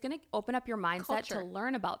 it's going to open up your mindset to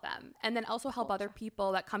learn about them, and then also help other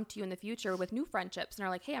people that come to you in the future with new friendships and are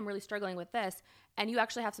like, hey, I'm really struggling with this. And you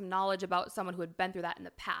actually have some knowledge about someone who had been through that in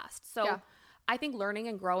the past. So I think learning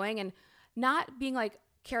and growing and not being like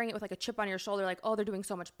carrying it with like a chip on your shoulder, like, oh, they're doing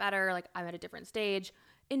so much better, like I'm at a different stage.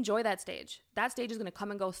 Enjoy that stage. That stage is going to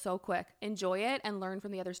come and go so quick. Enjoy it and learn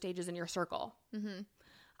from the other stages in your circle. Mm-hmm.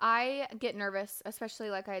 I get nervous, especially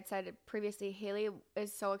like I had said previously, Haley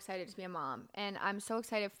is so excited to be a mom, and I'm so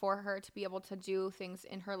excited for her to be able to do things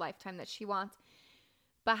in her lifetime that she wants.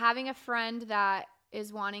 But having a friend that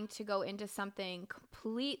is wanting to go into something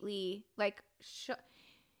completely like,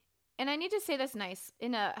 and I need to say this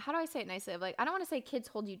how do I say it nicely? Like, I don't want to say kids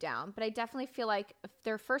hold you down, but I definitely feel like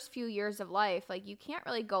their first few years of life, like you can't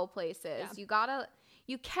really go places. Yeah.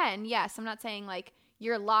 You can, yes. I'm not saying like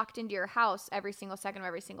you're locked into your house every single second of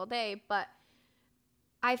every single day, but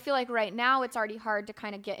I feel like right now it's already hard to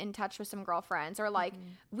kind of get in touch with some girlfriends, or like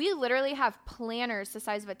we literally have planners the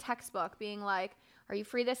size of a textbook being like, are you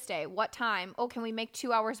free this day? What time? Oh, can we make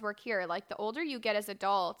 2 hours work here? Like, the older you get as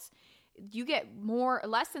adults, you get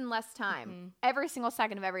less and less time. Every single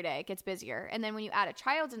second of every day it gets busier. And then when you add a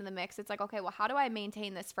child into the mix, it's like, okay, well, how do I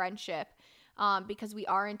maintain this friendship? Because we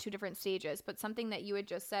are in two different stages. But something that you had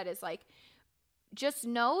just said is like, just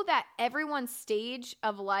know that everyone's stage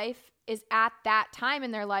of life is at that time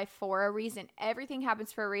in their life for a reason. Everything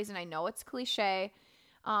happens for a reason. I know it's cliche,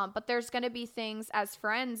 but there's going to be things as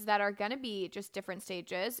friends that are going to be just different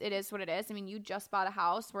stages. It is what it is. I mean, you just bought a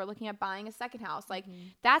house. We're looking at buying a second house. Like,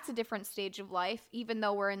 that's a different stage of life, even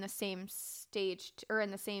though we're in the same stage or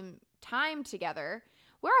in the same time together.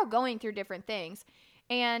 We're all going through different things.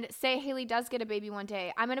 And say Haley does get a baby one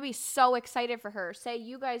day, I'm going to be so excited for her. Say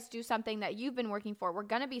you guys do something that you've been working for, we're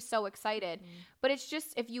going to be so excited. But it's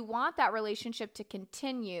just, if you want that relationship to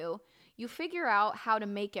continue, you figure out how to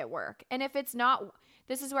make it work. And if it's not,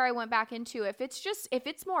 this is where I went back into, if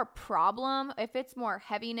it's more problem, if it's more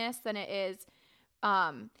heaviness than it is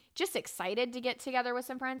just excited to get together with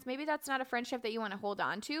some friends, maybe that's not a friendship that you want to hold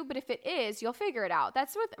on to. But if it is, you'll figure it out.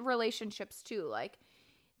 That's with relationships too. Like,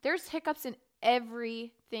 there's hiccups in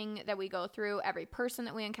everything that we go through, every person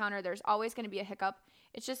that we encounter, there's always going to be a hiccup.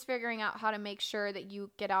 It's just figuring out how to make sure that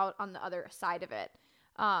you get out on the other side of it.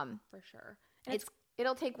 For sure. And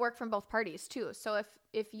it'll take work from both parties too. So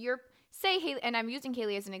if you're, say Haley, and I'm using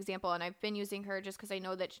Haley as an example, and I've been using her just because I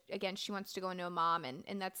know that, again, she wants to go into a mom,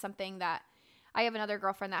 and that's something that I have another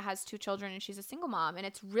girlfriend that has 2 children, and she's a single mom, and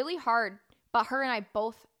it's really hard, but her and I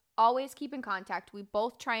both always keep in contact. We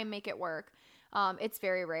both try and make it work. It's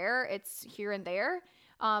very rare. It's here and there.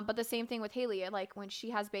 But the same thing with Haley, like when she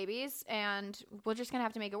has babies, and we're just going to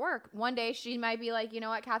have to make it work. One day she might be like, you know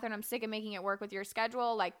what, Catherine, I'm sick of making it work with your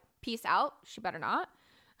schedule. Like, peace out. She better not.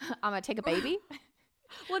 I'm going to take a baby.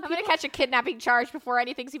 I'm going to catch a kidnapping charge before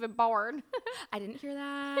anything's even born. I didn't hear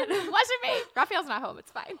that. It wasn't me. Raphael's not home.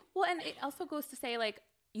 It's fine. Well, and it also goes to say, like,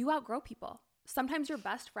 you outgrow people. Sometimes your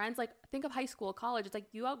best friends, like, think of high school, college, it's like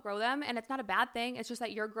you outgrow them, and it's not a bad thing. It's just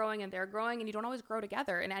that you're growing and they're growing, and you don't always grow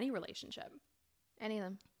together in any relationship. Any of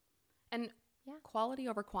them. And quality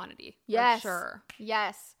over quantity. Yes. For sure.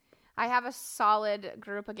 Yes. I have a solid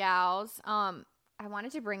group of gals. I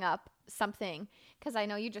wanted to bring up something because I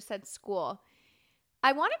know you just said school.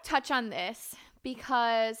 I want to touch on this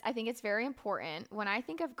because I think it's very important. When I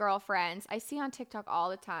think of girlfriends, I see on TikTok all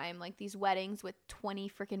the time, like, these weddings with 20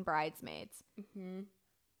 freaking bridesmaids.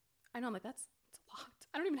 I know, I'm like, that's a lot.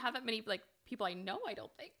 I don't even have that many, like, people I know, I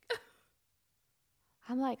don't think.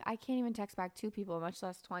 I'm like, I can't even text back 2 people, much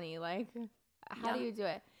less 20. Like, how do you do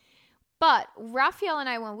it? But Raphael and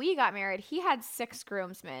I, when we got married, he had 6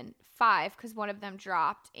 groomsmen, 5 because one of them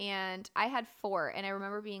dropped, and I had 4. And I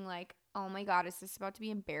remember being like, oh my God, is this about to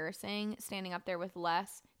be embarrassing standing up there with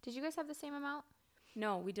less? Did you guys have the same amount?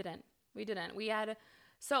 No, we didn't.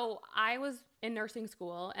 So I was in nursing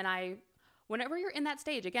school, and whenever you're in that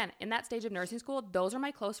stage, again, in that stage of nursing school, those are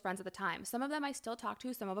my close friends at the time. Some of them I still talk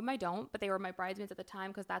to, some of them I don't, but they were my bridesmaids at the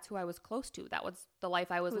time because that's who I was close to. That was the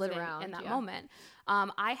life I was living around, in that moment.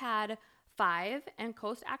 I had 5, and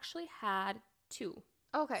Coast actually had 2.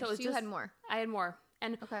 Okay, so you had more. I had more.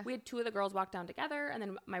 And we had 2 of the girls walk down together, and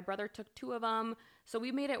then my brother took 2 of them. So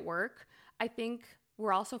we made it work. I think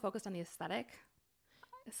we're also focused on the aesthetic.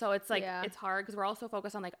 So it's like, Yeah. it's hard because we're also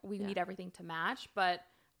focused on like, we Yeah. need everything to match, but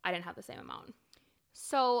I didn't have the same amount.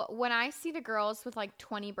 So when I see the girls with like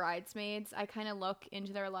 20 bridesmaids, I kind of look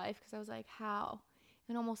into their life because I was like, how?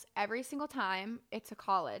 And almost every single time, it's a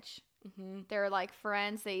college. Mm-hmm. They're like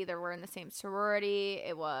friends. They either were in the same sorority.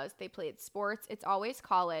 They played sports. It's always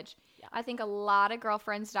college. Yeah. I think a lot of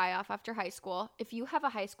girlfriends die off after high school. If you have a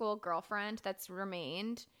high school girlfriend that's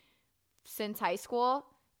remained since high school,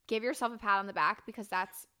 give yourself a pat on the back because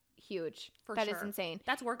that's huge. For That is sure. insane.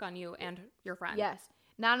 That's work on you and your friend. Yes.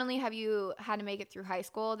 Not only have you had to make it through high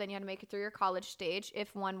school, then you had to make it through your college stage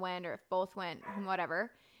if one went or if both went,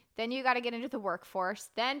 whatever. Then you got to get into the workforce.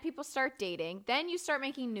 Then people start dating. Then you start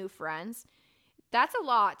making new friends. That's a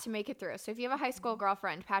lot to make it through. So if you have a high school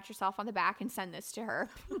girlfriend, pat yourself on the back and send this to her,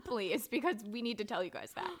 please, because we need to tell you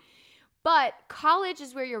guys that. But college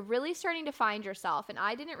is where you're really starting to find yourself. And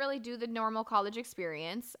I didn't really do the normal college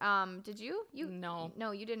experience. Did you? No.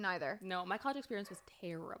 No, you didn't either. No, my college experience was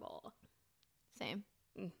terrible. Same.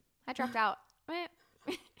 Mm. I dropped out.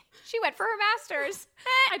 She went for her master's.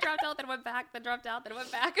 I dropped out, then went back, then dropped out, then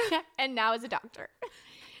went back. And now is a doctor.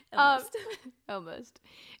 Almost. Almost.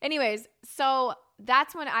 Anyways, so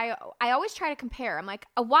that's when I always try to compare. I'm like,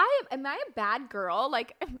 why am I a bad girl?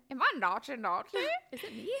 Like, am I naughty? Is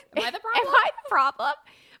it me? Am I the Am problem? I the problem?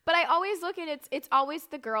 But I always look at it's always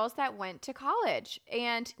the girls that went to college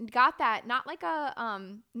and got that, not like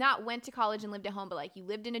not went to college and lived at home, but like you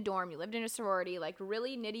lived in a dorm, you lived in a sorority, like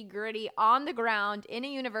really nitty gritty on the ground in a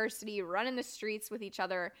university, running the streets with each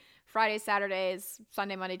other Fridays, Saturdays,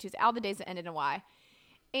 Sunday, Monday, Tuesday, all the days that ended in Y.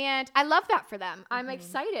 And I love that for them. I'm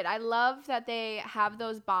excited. I love that they have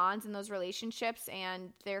those bonds and those relationships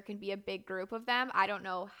and there can be a big group of them. I don't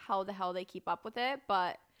know how the hell they keep up with it,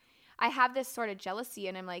 but I have this sort of jealousy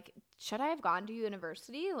and I'm like, should I have gone to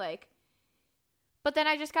university? Like, but then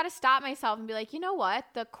I just got to stop myself and be like, you know what?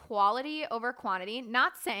 The quality over quantity,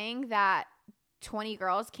 not saying that 20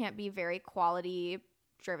 girls can't be very quality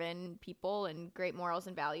driven people and great morals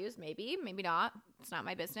and values. Maybe not. It's not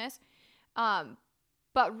my business.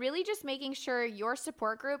 But really just making sure your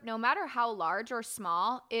support group, no matter how large or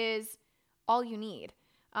small, is all you need.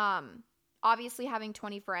 Obviously, having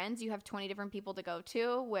 20 friends, you have 20 different people to go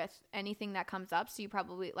to with anything that comes up. So you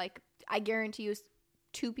probably, like, I guarantee you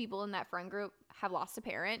 2 people in that friend group have lost a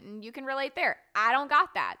parent, and you can relate there. I don't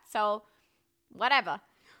got that. So whatever.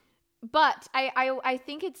 But I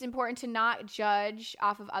think it's important to not judge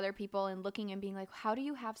off of other people and looking and being like, how do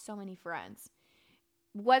you have so many friends?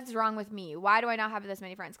 What's wrong with me? Why do I not have this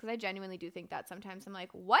many friends? Because I genuinely do think that sometimes I'm like,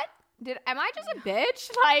 what? Am I just a bitch?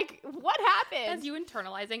 Like, what happened? That's you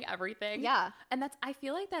internalizing everything. Yeah. And I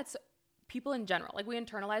feel like that's people in general. Like we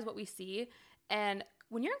internalize what we see. And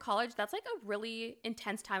when you're in college, that's like a really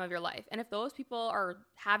intense time of your life. And if those people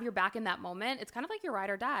have your back in that moment, it's kind of like your ride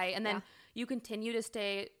or die. And then you continue to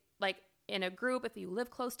stay like in a group. If you live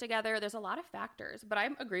close together, there's a lot of factors. But I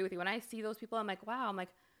agree with you. When I see those people, I'm like, wow. I'm like,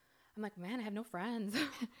 man, I have no friends.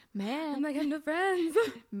 Man. I'm like, I have no friends.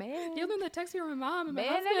 Man. The only one that texts me are my mom and my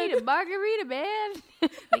Man, husband. I need a margarita, man.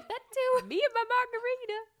 Make that too. Me and my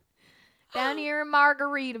margarita. Down here in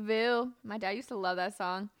Margaritaville. My dad used to love that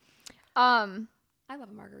song. I love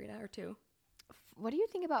a margarita or two. What do you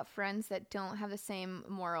think about friends that don't have the same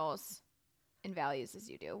morals and values as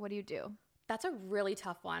you do? What do you do? That's a really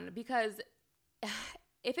tough one because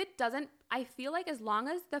if it doesn't, I feel like as long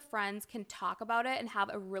as the friends can talk about it and have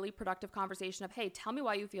a really productive conversation of, hey, tell me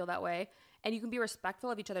why you feel that way. And you can be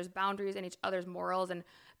respectful of each other's boundaries and each other's morals and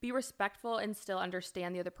be respectful and still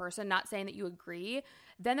understand the other person, not saying that you agree,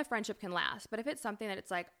 then the friendship can last. But if it's something that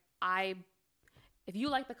it's like, if you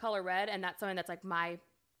like the color red and that's something that's like my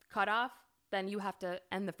cutoff, then you have to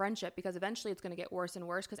end the friendship because eventually it's going to get worse and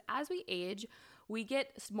worse because as we age, we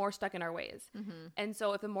get more stuck in our ways. Mm-hmm. And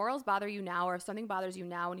so if the morals bother you now or if something bothers you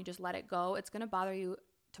now and you just let it go, it's going to bother you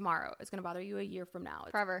tomorrow. It's going to bother you a year from now.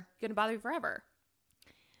 It's Forever. going to bother you forever.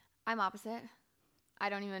 I'm opposite. I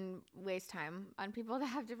don't even waste time on people that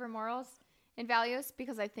have different morals and values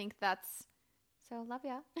because I think that's so love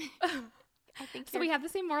ya. I think so we have the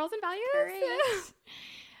same morals and values. Great.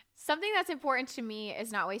 Something that's important to me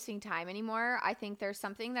is not wasting time anymore. I think there's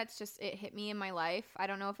something that's just, it hit me in my life. I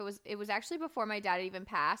don't know if it was actually before my dad even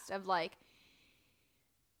passed of like,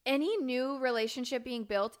 any new relationship being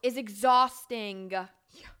built is exhausting.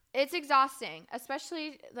 Yeah. It's exhausting,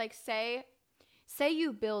 especially like say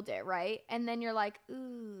you build it, right? And then you're like,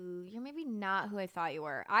 ooh, you're maybe not who I thought you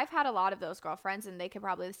were. I've had a lot of those girlfriends and they could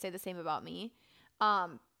probably say the same about me.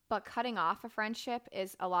 But cutting off a friendship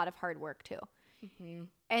is a lot of hard work too. Mm-hmm.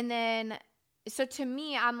 And then, so to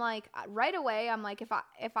me, I'm like, right away, I'm like, if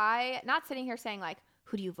I, not sitting here saying like,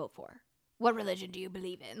 who do you vote for? what religion do you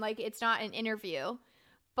believe in? Like, it's not an interview,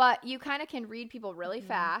 but you kind of can read people really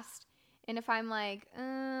fast. And if I'm like,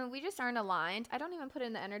 we just aren't aligned, I don't even put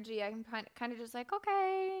in the energy. I'm kind of just like,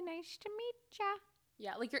 okay, nice to meet ya.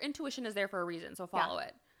 Yeah, like your intuition is there for a reason, so follow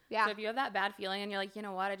it. Yeah. So if you have that bad feeling and you're like, you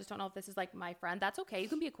know what, I just don't know if this is like my friend, that's okay. You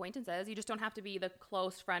can be acquaintances. You just don't have to be the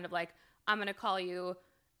close friend of like, I'm going to call you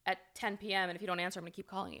at 10 p.m. and if you don't answer, I'm going to keep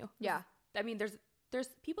calling you. Yeah. I mean, there's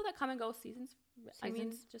people that come and go seasons. I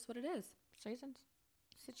mean, just what it is. Seasons.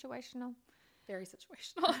 Situational. Very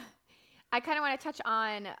situational. I kind of want to touch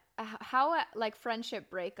on how like friendship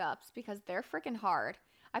breakups, because they're freaking hard.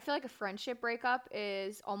 I feel like a friendship breakup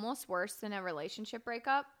is almost worse than a relationship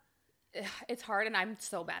breakup. It's hard, and I'm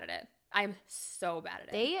so bad at it. I'm so bad at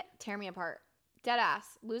it. They tear me apart. Dead ass.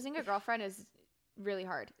 Losing a girlfriend is really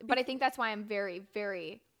hard. But I think that's why I'm very,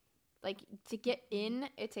 very, like, to get in,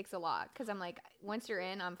 it takes a lot. Because I'm like, once you're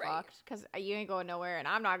in, I'm fucked. Because you ain't going nowhere, and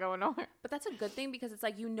I'm not going nowhere. But that's a good thing, because it's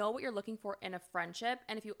like, you know what you're looking for in a friendship.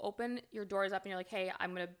 And if you open your doors up and you're like, hey,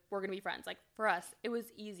 we're going to be friends. Like, for us, it was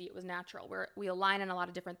easy. It was natural. We align on a lot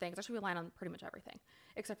of different things. Actually, we align on pretty much everything,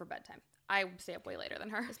 except for bedtime. I stay up way later than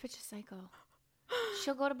her. This bitch is psycho.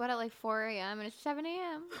 She'll go to bed at like 4 a.m. and it's 7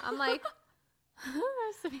 a.m. I'm like,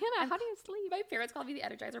 Savannah, how do you sleep? My parents called me the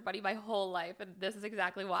Energizer Bunny my whole life, and this is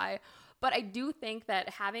exactly why. But I do think that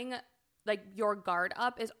having like your guard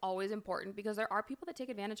up is always important, because there are people that take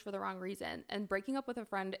advantage for the wrong reason. And breaking up with a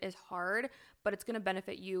friend is hard, but it's going to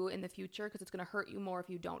benefit you in the future, because it's going to hurt you more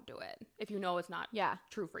if you don't do it, if you know it's not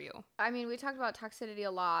true for you. I mean, we talked about toxicity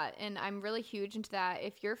a lot, and I'm really huge into that.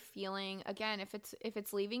 If you're feeling, again, if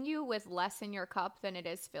it's leaving you with less in your cup than it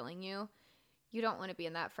is filling you, you don't want to be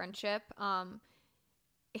in that friendship.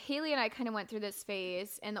 Haley and I kind of went through this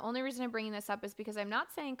phase, and the only reason I'm bringing this up is because I'm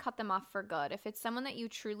not saying cut them off for good. If it's someone that you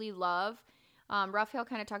truly love, Raphael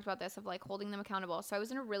kind of talked about this, of like holding them accountable. So I was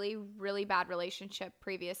in a really, really bad relationship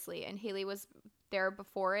previously, and Haley was there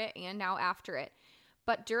before it and now after it.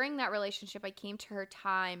 But during that relationship, I came to her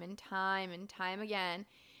time and time and time again,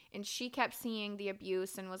 and she kept seeing the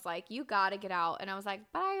abuse and was like, you got to get out. And I was like,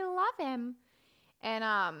 but I love him.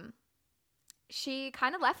 And she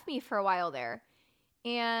kind of left me for a while there.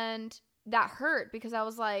 And that hurt, because I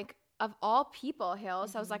was like, of all people,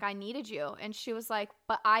 Hills, I was like, I needed you. And she was like,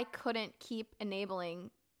 but I couldn't keep enabling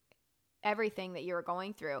everything that you were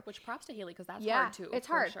going through. Which, props to Haley, because that's hard too. It's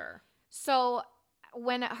for hard. Sure. So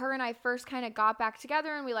when her and I first kind of got back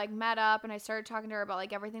together and we like met up and I started talking to her about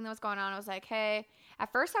like everything that was going on, I was like, hey,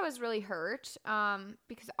 at first I was really hurt,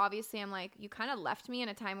 because obviously I'm like, you kind of left me in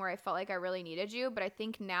a time where I felt like I really needed you. But I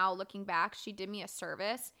think now looking back, she did me a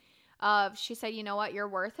service. She said, you know what, your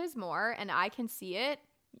worth is more, and I can see it.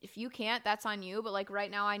 If you can't, that's on you. But like right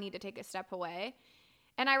now I need to take a step away.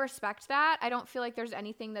 And I respect that. I don't feel like there's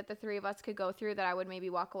anything that the three of us could go through that I would maybe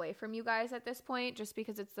walk away from you guys at this point, just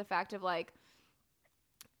because it's the fact of like,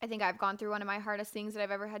 I think I've gone through one of my hardest things that I've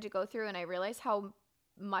ever had to go through. And I realize how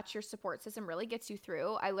much your support system really gets you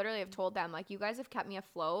through. I literally have told them, like, you guys have kept me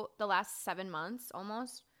afloat the last 7 months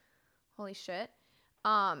almost. Holy shit.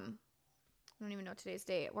 I don't even know today's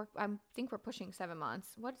date. I think we're pushing 7 months.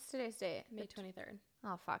 What's today's date? May 23rd.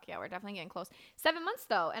 Oh, fuck. Yeah, we're definitely getting close. 7 months,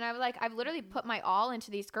 though. And I was like, I've literally put my all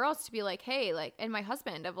into these girls to be like, hey, like, and my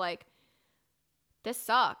husband of like, this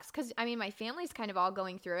sucks. Because, I mean, my family's kind of all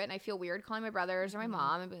going through it. And I feel weird calling my brothers or my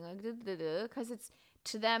mom and being like, because it's,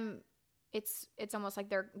 to them, it's almost like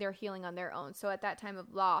they're healing on their own. So at that time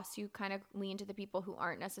of loss, you kind of lean to the people who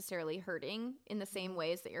aren't necessarily hurting in the same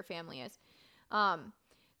ways that your family is.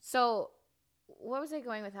 So what was I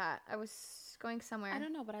going with that? I was going somewhere. I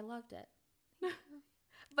don't know, but I loved it.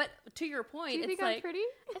 But to your point, Do you it's think like, I'm pretty?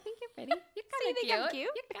 I think you're pretty. You're kind of cute. I'm cute?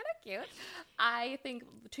 You're kind of cute. I think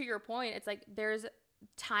to your point, it's like there's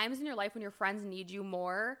times in your life when your friends need you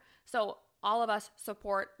more. So all of us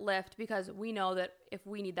support, lift, because we know that if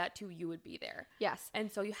we need that too, you would be there. Yes. And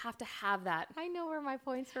so you have to have that. I know where my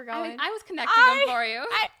points were going. I was connecting them for you.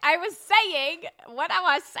 I was saying, what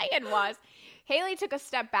I was saying was, Haley took a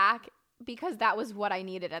step back because that was what I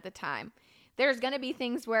needed at the time. There's going to be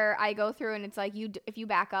things where I go through and it's like, if you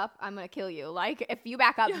back up, I'm going to kill you. Like, if you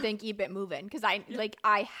back up, then keep it moving. Because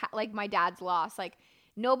like my dad's loss, like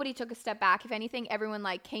nobody took a step back. If anything, everyone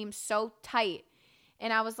like came so tight.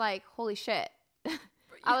 And I was like, holy shit.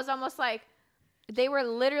 I was almost like, they were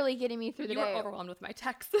literally getting me through the day. You were overwhelmed with my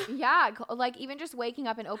texts. Yeah. Like even just waking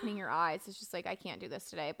up and opening your eyes, it's just like, I can't do this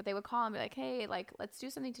today. But they would call and be like, hey, like, let's do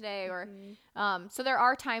something today. Or, so there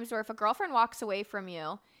are times where if a girlfriend walks away from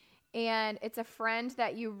you and it's a friend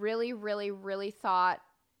that you really, really, really thought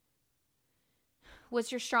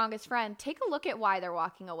was your strongest friend, take a look at why they're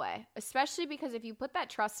walking away. Especially because if you put that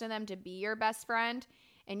trust in them to be your best friend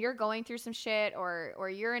and you're going through some shit or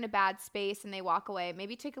you're in a bad space and they walk away,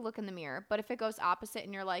 maybe take a look in the mirror. But if it goes opposite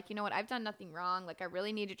and you're like, you know what, I've done nothing wrong, like I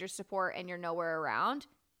really needed your support and you're nowhere around,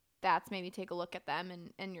 that's maybe take a look at them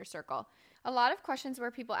and your circle. A lot of questions were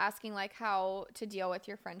people asking like how to deal with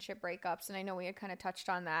your friendship breakups, and I know we had kind of touched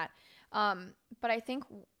on that. But I think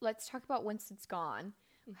let's talk about once it's gone.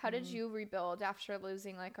 How did you rebuild after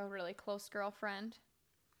losing like a really close girlfriend?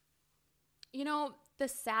 You know, the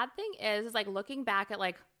sad thing is like looking back at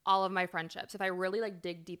like all of my friendships, if I really like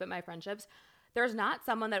dig deep at my friendships, there's not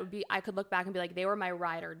someone that would be, I could look back and be like, they were my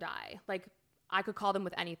ride or die. Like I could call them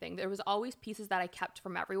with anything. There was always pieces that I kept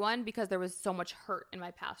from everyone because there was so much hurt in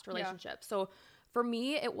my past relationship. Yeah. So for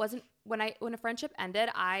me, it wasn't when a friendship ended,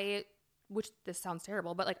 which this sounds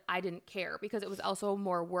terrible, but like I didn't care because it was also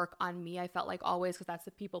more work on me. I felt like always, because that's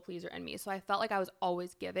the people pleaser in me. So I felt like I was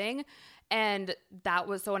always giving, and that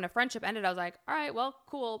was, so when a friendship ended, I was like, all right, well,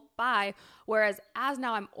 cool, bye. Whereas as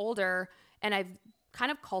now I'm older and I've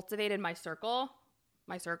kind of cultivated my circle,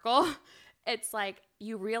 it's like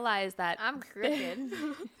you realize that I'm crooked.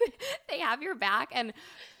 They have your back, and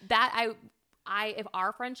that I if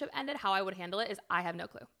our friendship ended, how I would handle it is I have no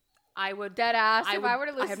clue. I would dead ass. If I were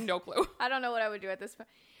to lose, I have no clue. I don't know what I would do at this point.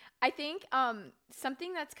 I think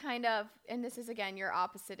something that's kind of, and this is again your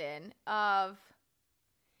opposite in of,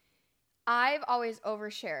 I've always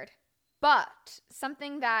overshared, but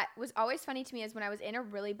something that was always funny to me is when I was in a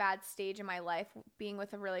really bad stage in my life, being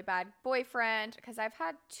with a really bad boyfriend, because I've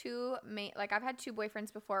had two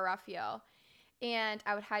boyfriends before Raphael. And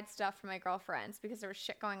I would hide stuff from my girlfriends because there was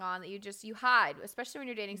shit going on that you hide, especially when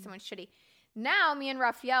you're dating someone shitty. Now, me and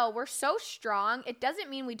Raphael, we're so strong. It doesn't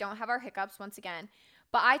mean we don't have our hiccups once again.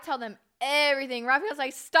 But I tell them everything. Raphael's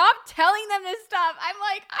like, stop telling them this stuff. I'm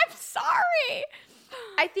like, I'm sorry.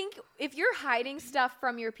 I think if you're hiding stuff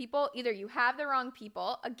from your people, either you have the wrong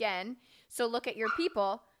people, again, so look at your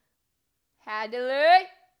people.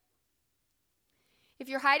 If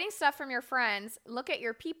you're hiding stuff from your friends, look at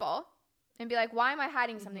your people and be like, why am I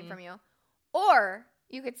hiding something from you? Or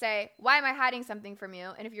you could say, why am I hiding something from you?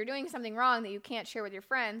 And if you're doing something wrong that you can't share with your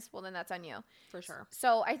friends, well, then that's on you. For sure.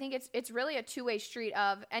 So I think it's really a two-way street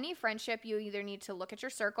of any friendship. You either need to look at your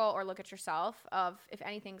circle or look at yourself of if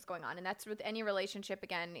anything's going on. And that's with any relationship.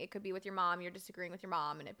 Again, it could be with your mom. You're disagreeing with your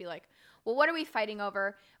mom. And it'd be like, well, what are we fighting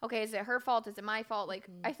over? Okay, is it her fault? Is it my fault? Like,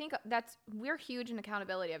 I think we're huge in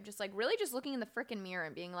accountability of just like really just looking in the freaking mirror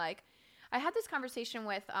and being like, I had this conversation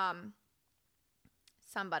with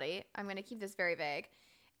somebody. I'm going to keep this very vague.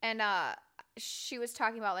 And she was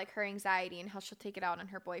talking about like her anxiety and how she'll take it out on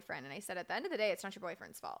her boyfriend. And I said, at the end of the day, it's not your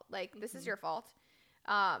boyfriend's fault. Like, this is your fault.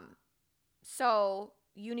 So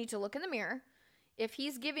you need to look in the mirror. If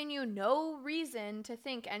he's giving you no reason to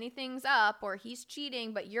think anything's up or he's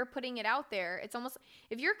cheating, but you're putting it out there, it's almost,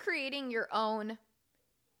 if you're creating your own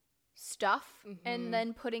stuff and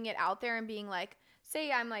then putting it out there and being like,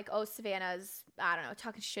 say I'm like, oh, Savannah's, I don't know,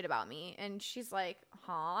 talking shit about me. And she's like,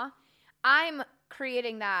 huh? I'm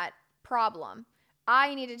creating that problem.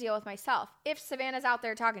 I need to deal with myself. If Savannah's out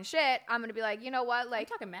there talking shit, I'm going to be like, you know what? Like,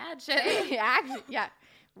 I'm talking mad shit. Actually, yeah.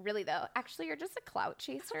 Really, though. Actually, you're just a clout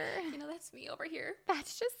chaser. You know, that's me over here.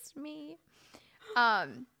 That's just me. A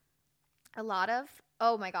lot of,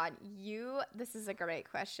 oh my God, this is a great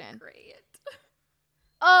question. Great.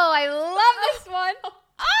 Oh, I love this one.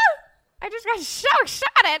 Oh, I just got so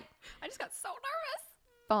excited. I just got so nervous.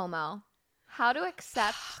 FOMO. How to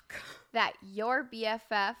accept that your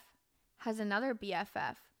BFF has another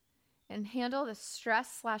BFF and handle the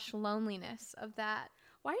stress/loneliness of that.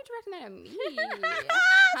 Why are you directing that at me?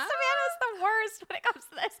 Savannah's the worst when it comes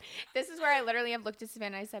to this. This is where I literally have looked at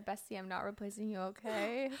Savannah and I said, Bestie, I'm not replacing you,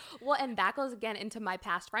 okay? Well, and that goes again into my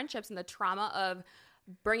past friendships and the trauma of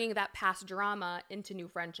bringing that past drama into new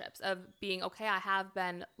friendships of being, okay, I have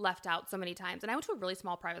been left out so many times. And I went to a really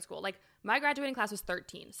small private school. Like, my graduating class was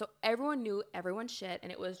 13. So everyone knew everyone's shit.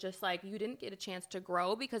 And it was just like, you didn't get a chance to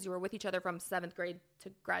grow because you were with each other from 7th grade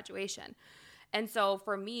to graduation. And so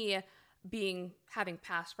for me, having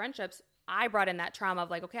past friendships, I brought in that trauma of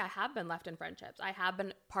like, okay, I have been left in friendships. I have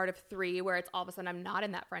been part of 3 where it's all of a sudden I'm not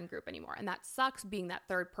in that friend group anymore. And that sucks, being that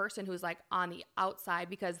third person who's like on the outside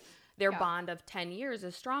because their bond of 10 years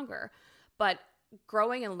is stronger. But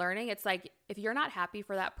growing and learning, it's like, if you're not happy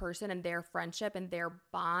for that person and their friendship and their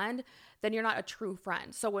bond, then you're not a true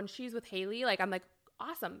friend. So when she's with Haley, like, I'm like,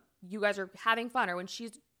 awesome, you guys are having fun. Or when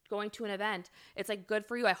she's going to an event, it's like, good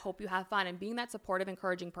for you. I hope you have fun. And being that supportive,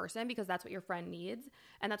 encouraging person, because that's what your friend needs.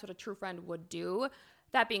 And that's what a true friend would do.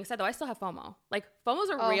 That being said, though, I still have FOMO. Like, FOMO's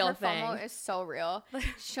a real thing. FOMO is so real.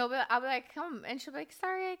 I'll be like, come. And she'll be like,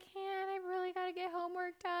 sorry, I can't. I really got to get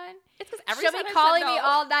homework done. It's because she'll be calling me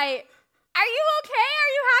all night. are you okay?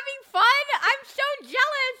 Are you having fun? I'm so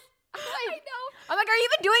jealous. I know. I'm like, are you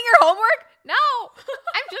even doing your homework? No.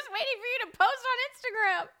 I'm just waiting for you to post on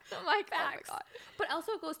Instagram. I'm like, oh my God. But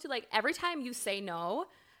also it goes to like every time you say no,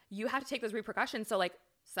 you have to take those repercussions. So like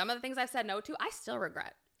some of the things I said no to, I still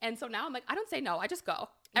regret. And so now I'm like, I don't say no. I just go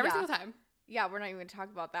every single time. Yeah, we're not even going to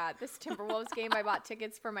talk about that. This Timberwolves game, I bought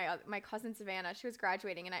tickets for my cousin Savannah. She was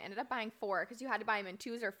graduating, and I ended up buying 4 because you had to buy them in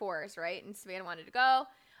 2s or 4s, right? And Savannah wanted to go.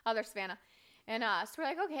 Other Savannah. And so we're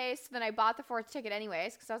like, okay. So then I bought the 4th ticket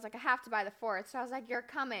anyways because I was like, I have to buy the 4th. So I was like, you're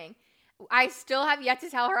coming. I still have yet to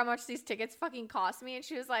tell her how much these tickets fucking cost me. And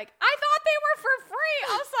she was like, I thought they were for free.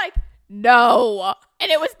 I was like, no.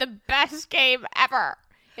 And it was the best game ever.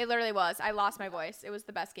 It literally was. I lost my voice. It was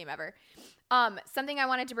the best game ever. Something I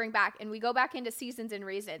wanted to bring back, and we go back into seasons and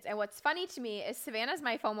reasons. And what's funny to me is Savannah's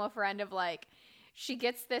my FOMO friend of like, she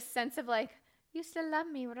gets this sense of like, you still love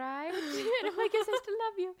me, right? And I'm like, yes, I still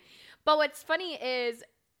love you. But what's funny is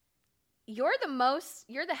you're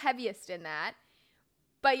the heaviest in that,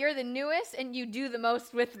 but you're the newest and you do the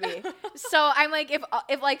most with me. So I'm like,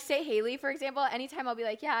 if like say Haley, for example, anytime I'll be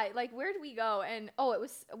like, yeah, like where did we go? And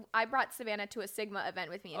I brought Savannah to a Sigma event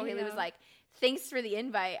with me, and Haley was like, thanks for the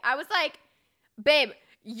invite. I was like, babe,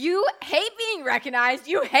 you hate being recognized.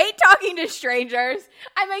 You hate talking to strangers.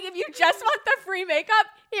 I'm like, if you just want the free makeup,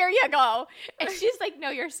 here you go. And she's like,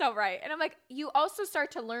 no, you're so right. And I'm like, you also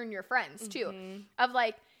start to learn your friends too, of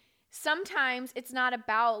like, sometimes it's not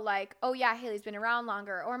about like, oh yeah, Haley's been around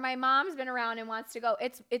longer, or my mom's been around and wants to go.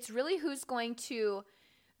 It's really who's going to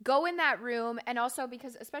go in that room. And also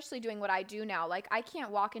because especially doing what I do now, like I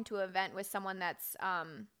can't walk into an event with someone that's,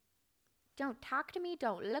 don't talk to me,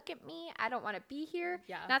 don't look at me, I don't want to be here.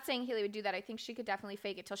 Yeah. Not saying Haley would do that. I think she could definitely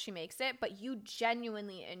fake it till she makes it, but you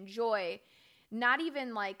genuinely enjoy not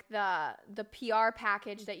even like the PR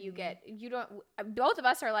package that you get. You don't, both of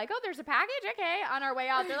us are like, oh, there's a package? Okay. On our way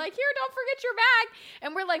out, they're like, here, don't forget your bag.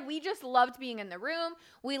 And we're like, we just loved being in the room.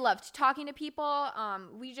 We loved talking to people.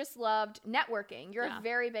 We just loved networking. You're a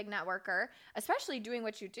very big networker, especially doing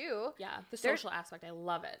what you do. Yeah. The social aspect. I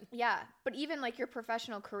love it. Yeah. But even like your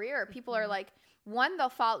professional career, people are like, one, they'll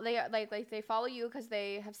follow, they follow you because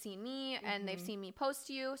they have seen me and they've seen me post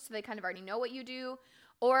to you. So they kind of already know what you do.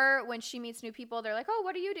 Or when she meets new people, they're like, oh,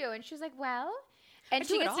 what do you do? And she's like, well, and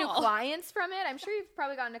she gets new clients from it. I'm sure you've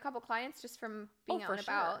probably gotten a couple clients just from being out and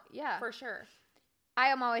about. Yeah. For sure. I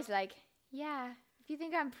am always like, yeah, if you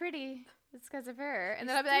think I'm pretty, it's because of her. And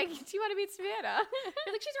then I'll be like, do you want to meet Savannah?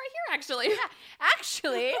 You're like, she's right here, actually. Yeah,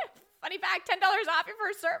 actually. Funny fact, $10 off your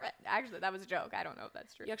first service. Actually, that was a joke. I don't know if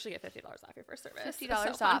that's true. You actually get $50 off your first service.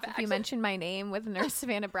 $50 off if you mention my name with Nurse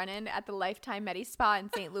Savannah Brennan at the Lifetime Medi Spa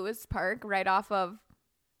in St. Louis Park, right off of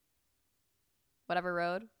whatever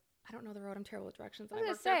road. I don't know the road. I'm terrible with directions. I was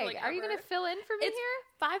going to say, like are you going to fill in for me here?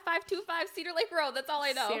 5525 Cedar Lake Road. That's all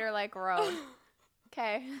I know. Cedar Lake Road.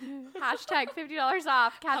 Okay. Hashtag $50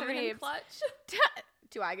 off. Catherine Eves. Clutch.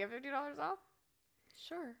 Do I get $50 off?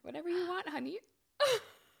 Sure. Whatever you want, honey.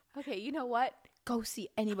 Okay. You know what? Go see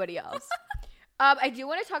anybody else. I do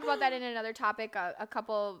want to talk about that in another topic a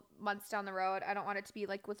couple months down the road. I don't want it to be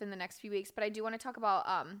like within the next few weeks, but I do want to talk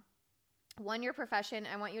about your profession.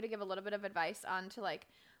 I want you to give a little bit of advice on to like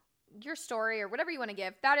your story or whatever you want to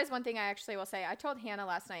give. That is one thing I actually will say. I told Hannah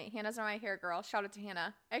last night. Hannah's my hair girl. Shout out to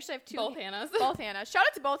Hannah. I actually have 2. Both Hannahs. Both Hannahs. Shout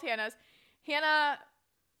out to both Hannahs. Hannah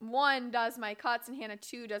 1 does my cuts and Hannah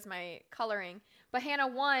 2 does my coloring. But Hannah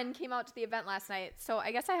 1 came out to the event last night. So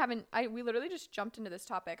I guess we literally just jumped into this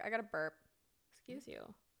topic. I got a burp. Excuse you.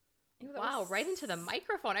 Wow, right into the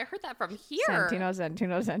microphone. I heard that from here.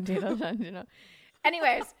 Santino.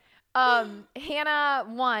 Anyways, Hannah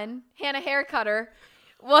Hair Cutter,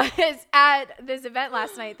 was at this event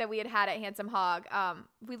last night that we had at Handsome Hog.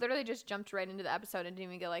 We literally just jumped right into the episode and didn't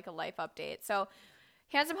even get like a life update. So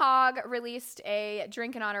Handsome Hog released a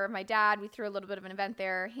drink in honor of my dad. We threw a little bit of an event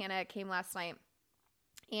there. Hannah came last night.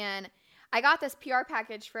 And I got this PR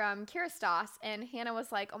package from Kerastase, and Hannah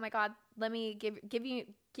was like, oh my God, let me give me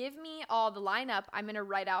all the lineup. I'm going to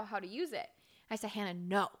write out how to use it. I said, Hannah,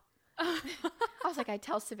 no. I was like, I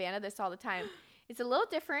tell Savannah this all the time. It's a little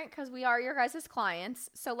different because we are your guys' clients.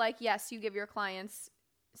 So like, yes, you give your clients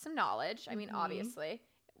some knowledge. I mean, obviously.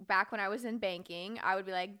 Back when I was in banking, I would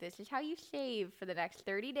be like, this is how you save for the next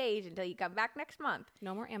 30 days until you come back next month.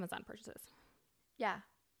 No more Amazon purchases. Yeah.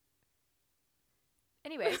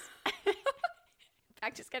 Anyways,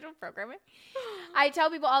 back to scheduled programming. I tell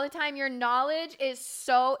people all the time, your knowledge is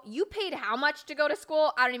so, you paid how much to go to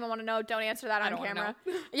school? I don't even want to know. Don't answer that on camera.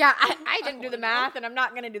 Yeah, I didn't do the math and I'm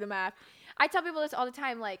not going to do the math. I tell people this all the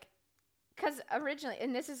time, like, because originally,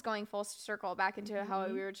 and this is going full circle back into how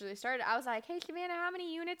we originally started, I was like, hey, Savannah, how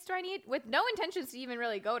many units do I need? With no intentions to even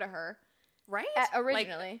really go to her. Right?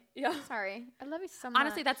 Originally. Yeah. Sorry. I love you so much.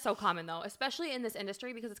 Honestly, that's so common though, especially in this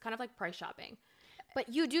industry because it's kind of like price shopping. But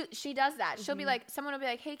she does that. She'll be like, someone will be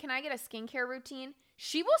like, hey, can I get a skincare routine?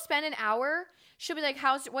 She will spend an hour. She'll be like,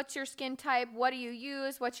 what's your skin type? What do you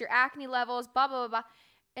use? What's your acne levels? Blah, blah, blah, blah.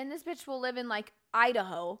 And this bitch will live in like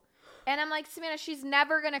Idaho. And I'm like, Savannah, she's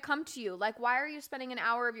never going to come to you. Like, why are you spending an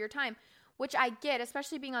hour of your time? Which I get,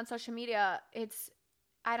 especially being on social media.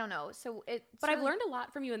 I don't know. But I've learned a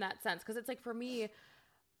lot from you in that sense. Because it's like, for me,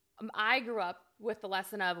 I grew up with the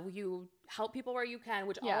lesson of you help people where you can,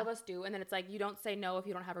 which all of us do. And then it's like, you don't say no if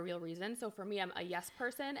you don't have a real reason. So for me, I'm a yes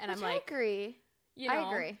person. And I'm like, I agree. I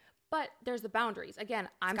agree. But there's the boundaries. Again,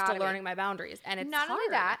 I'm still learning my boundaries. And it's not only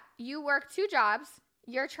that, you work 2 jobs.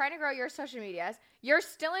 You're trying to grow your social medias. You're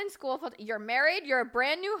still in school. You're married. You're a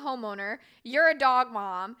brand new homeowner. You're a dog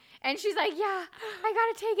mom. And she's like, yeah, I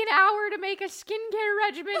got to take an hour to make a skincare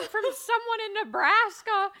regimen from someone in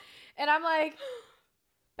Nebraska. And I'm like,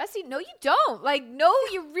 Bessie, no, you don't. Like, no,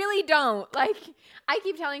 you really don't. Like, I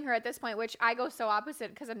keep telling her at this point, which I go so opposite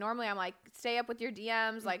because normally I'm like, stay up with your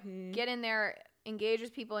DMs, like get in there, engage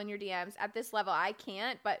with people in your DMs. At this level, I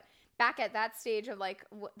can't. But back at that stage of like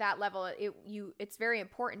that level, it's very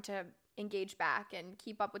important to engage back and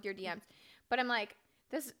keep up with your DMs. But I'm like,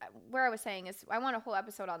 where I was saying is I want a whole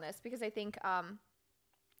episode on this because I think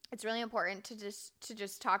it's really important to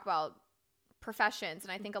just talk about professions.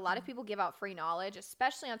 And I think a lot of people give out free knowledge,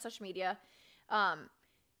 especially on social media.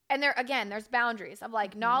 And there's boundaries of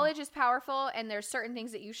like knowledge is powerful and there's certain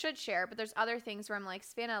things that you should share, but there's other things where I'm like,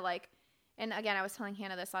 Savannah, like, and again, I was telling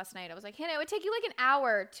Hannah this last night. I was like, Hannah, it would take you like an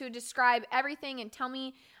hour to describe everything and tell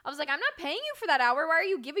me. I was like, I'm not paying you for that hour. Why are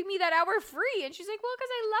you giving me that hour free? And she's like, well, because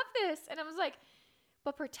I love this. And I was like,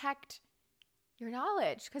 but protect your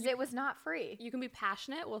knowledge because it was not free. You can be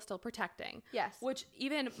passionate while still protecting. Yes. Which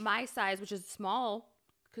even my size, which is small,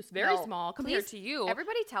 because very small compared to you.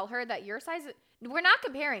 Everybody tell her that your size – we're not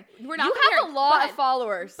comparing. We're not You comparing, have a lot of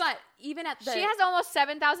followers. But even at the – she has almost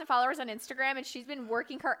 7,000 followers on Instagram, and she's been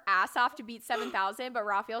working her ass off to beat 7,000, but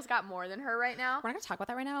Raphael's got more than her right now. We're not going to talk about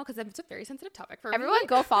that right now because it's a very sensitive topic for everyone. me.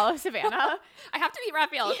 Go follow Savannah. I have to beat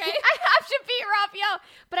Raphael, okay? I have to beat Raphael.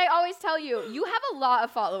 But I always tell you, you have a lot of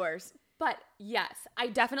followers. But yes, I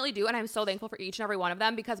definitely do. And I'm so thankful for each and every one of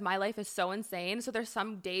them because my life is so insane. So there's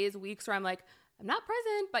some days, weeks where I'm like, I'm not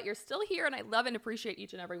present, but you're still here. And I love and appreciate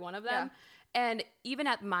each and every one of them. Yeah. And even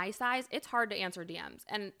at my size, it's hard to answer DMs.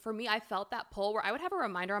 And for me, I felt that pull where I would have a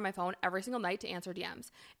reminder on my phone every single night to answer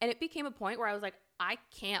DMs. And it became a point where I was like, I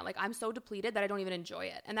can't. Like, I'm so depleted that I don't even enjoy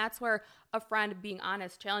it. And that's where a friend being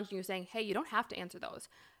honest, challenging you, saying, hey, you don't have to answer those.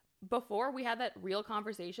 Before we had that real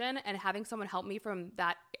conversation and having someone help me from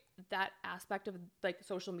that aspect of like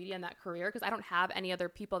social media and that career, because I don't have any other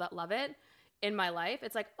people that love it in my life,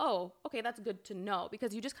 it's like, oh, okay, that's good to know,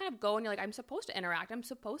 because you just kind of go and you're like, I'm supposed to interact, I'm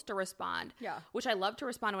supposed to respond, which I love to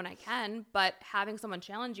respond when I can, but having someone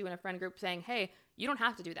challenge you in a friend group saying, hey, you don't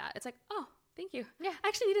have to do that, it's like, oh, thank you. Yeah, I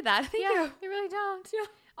actually needed that. Thank you. You really don't. Yeah.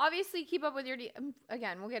 Obviously, keep up with your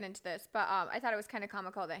again, we'll get into this, but I thought it was kind of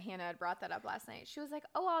comical that Hannah had brought that up last night. She was like,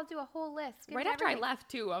 oh, I'll do a whole list. Right after I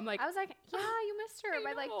left, too. I'm like, I was like, yeah, you missed her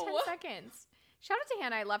by like 10 seconds. Shout out to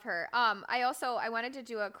Hannah. I love her. I wanted to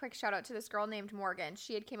do a quick shout out to this girl named Morgan.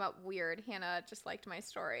 She had came up weird. Hannah just liked my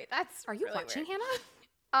story. Are you really watching, weird.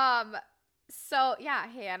 Hannah? So yeah,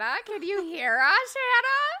 Hannah, can you hear us,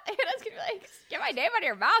 Hannah? Hannah's gonna be like, get my name out of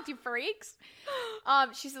your mouth, you freaks.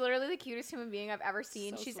 She's literally the cutest human being I've ever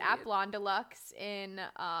seen. So she's sweet. At Blonde Deluxe in,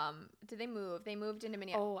 did they move? They moved into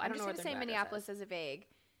Minneapolis. Oh, I don't know. I'm just gonna say Minneapolis as a vague.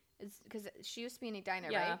 It's because she used to be in Edina,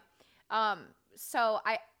 yeah. right? So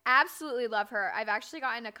I absolutely love her. I've actually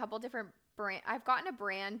gotten a couple different I've gotten a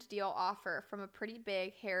brand deal offer from a pretty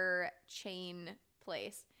big hair chain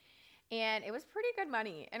place. And it was pretty good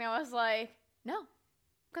money. And I was like, no,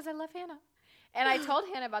 because I love Hannah. And I told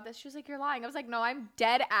Hannah about this. She was like, you're lying. I was like, no, I'm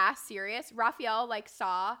dead ass serious. Raphael like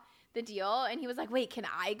saw the deal and he was like, wait, can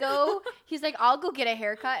I go? He's like, I'll go get a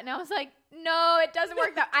haircut. And I was like, no, it doesn't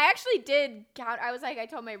work that. I actually did count. I was like, I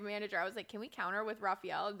told my manager, I was like, can we counter with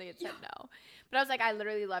Raphael? And they had said no. But I was like, I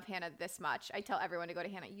literally love Hannah this much. I tell everyone to go to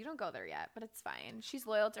Hannah. You don't go there yet, but it's fine. She's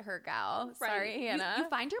loyal to her gal. Right. Sorry, Hannah. You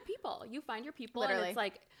find your people. You find your people. Literally. And it's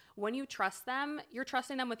like, when you trust them, you're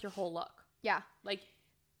trusting them with your whole look. Yeah. Like,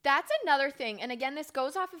 that's another thing. And again, this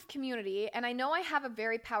goes off of community. And I know I have a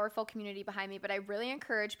very powerful community behind me, but I really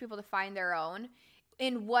encourage people to find their own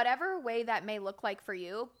in whatever way that may look like for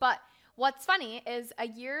you. But what's funny is a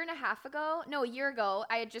year ago,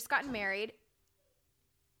 I had just gotten married.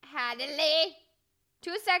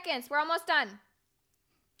 2 seconds. We're almost done.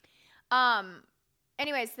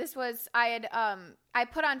 Anyways, this was, I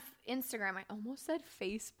put on Instagram. I almost said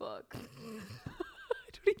Facebook. I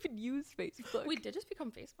don't even use Facebook. We did just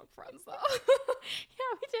become Facebook friends, though.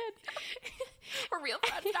 Yeah, we did. We're real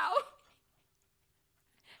friends now.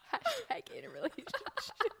 Hashtag in a relationship.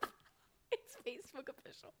 It's Facebook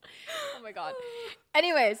official. Oh my God.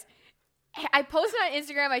 Anyways, I posted on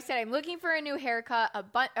Instagram. I said I'm looking for a new haircut,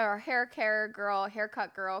 or haircut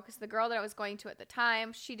girl, because the girl that I was going to at the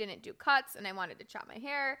time, she didn't do cuts, and I wanted to chop my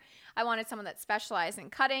hair. I wanted someone that specialized in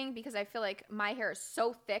cutting because I feel like my hair is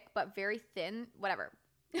so thick but very thin. Whatever.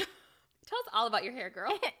 Tell us all about your hair,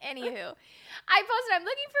 girl. Anywho, I posted I'm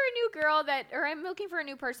looking for I'm looking for a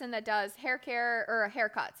new person that does hair care or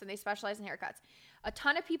haircuts, and they specialize in haircuts. A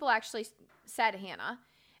ton of people actually said Hannah,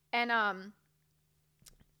 and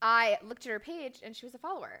I looked at her page and she was a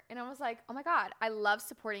follower, and I was like, oh my God, I love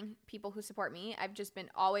supporting people who support me. I've just been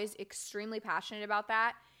always extremely passionate about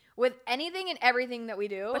that with anything and everything that we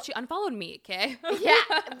do. But she unfollowed me, okay? Yeah,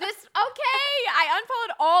 I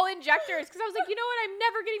unfollowed all injectors because I was like, you know what? I'm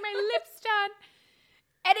never getting my lips done.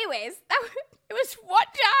 Anyways, it was one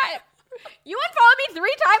time. You unfollowed me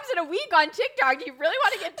 3 times in a week on TikTok. Do you really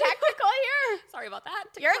want to get technical here? Sorry about that.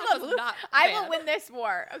 You're TikTok the is blue. not I bad. will win this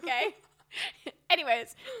war, okay?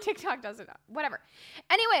 Anyways, TikTok doesn't know. Whatever.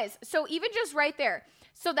 Anyways, so even just right there.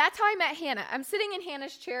 So that's how I met Hannah. I'm sitting in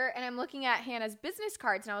Hannah's chair and I'm looking at Hannah's business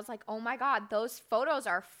cards and I was like, oh my God, those photos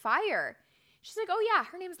are fire. She's like, oh yeah,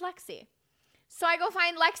 her name's Lexi. So I go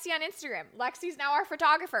find Lexi on Instagram. Lexi's now our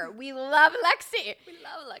photographer. We love Lexi. We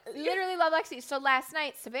love Lexi. Literally love Lexi. So last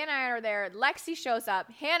night, Savannah and I are there. Lexi shows up.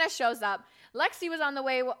 Hannah shows up. Lexi was on the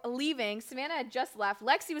way leaving. Savannah had just left.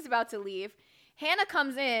 Lexi was about to leave. Hannah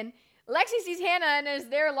comes in. Lexi sees Hannah and is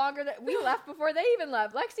there longer than we left before they even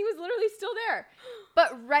left. Lexi was literally still there.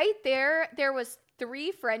 But right there was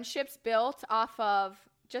 3 friendships built off of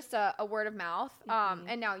just a word of mouth. Mm-hmm.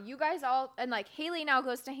 And now you guys all, and like Haley now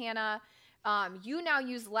goes to Hannah. You now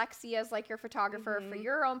use Lexi as like your photographer for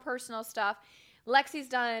your own personal stuff. Lexi's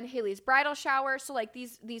done Haley's bridal shower. So like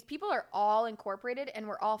these people are all incorporated and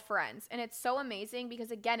we're all friends. And it's so amazing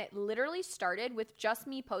because again, it literally started with just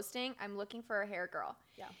me posting, I'm looking for a hair girl.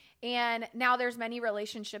 Yeah. And now there's many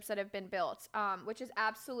relationships that have been built, which is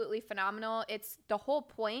absolutely phenomenal. It's the whole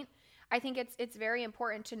point. I think it's very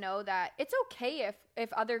important to know that it's okay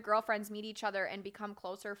if other girlfriends meet each other and become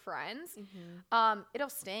closer friends. It'll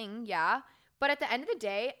sting, yeah. But at the end of the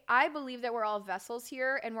day, I believe that we're all vessels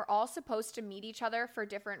here and we're all supposed to meet each other for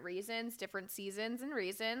different reasons, different seasons and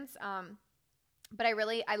reasons. But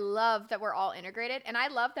I love that we're all integrated. And I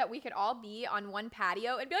love that we could all be on one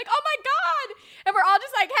patio and be like, oh my God. And we're all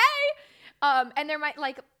just like, hey. And there might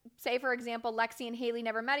like, say for example, Lexi and Haley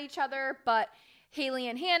never met each other, but Haley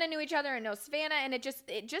and Hannah knew each other and know Savannah. And it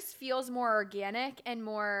just feels more organic and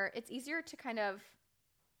more, it's easier to kind of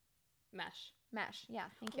mesh. Yeah,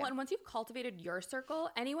 thank you. Well, and once you've cultivated your circle,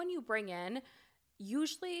 anyone you bring in,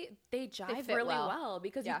 usually they jive fit really well.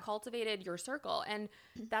 because Yeah. you've cultivated your circle. And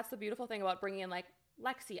that's the beautiful thing about bringing in like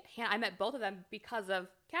Lexi. I met both of them because of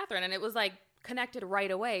Catherine, and it was like connected right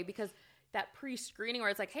away because that pre-screening where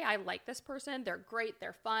it's like, hey, I like this person. They're great.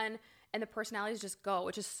 They're fun. And the personalities just go,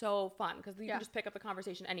 which is so fun because you can just pick up the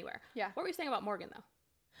conversation anywhere. Yeah. What were you saying about Morgan though?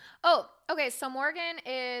 Oh, okay. So Morgan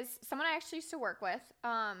is someone I actually used to work with.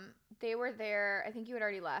 They were there. I think you had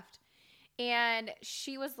already left. And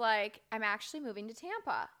she was like, I'm actually moving to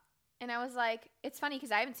Tampa. And I was like, it's funny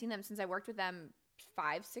because I haven't seen them since I worked with them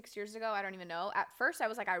 5-6 years ago. I don't even know. At first I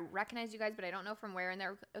was like, I recognize you guys, but I don't know from where. And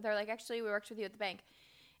they're like, actually, we worked with you at the bank.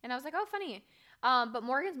 And I was like, oh, funny. But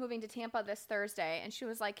Morgan's moving to Tampa this Thursday. And she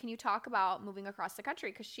was like, can you talk about moving across the country?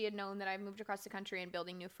 Because she had known that I moved across the country and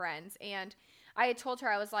building new friends. And I had told her,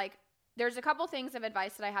 I was like, there's a couple things of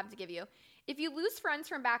advice that I have to give you. If you lose friends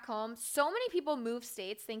from back home, so many people move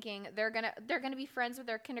states thinking they're gonna be friends with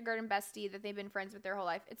their kindergarten bestie that they've been friends with their whole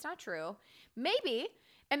life. It's not true. Maybe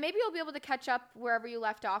you'll be able to catch up wherever you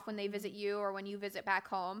left off when they visit you or when you visit back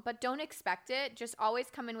home. But don't expect it. Just always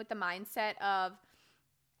come in with the mindset of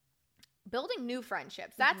building new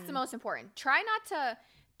friendships. That's the most important. Try not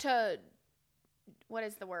to what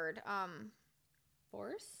is the word?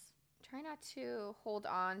 Force? Try not to hold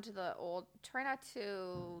on to the old. Try not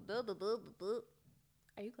to.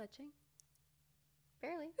 Are you glitching?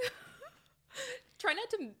 Barely. Try not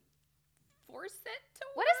to force it to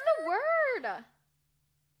What is the word?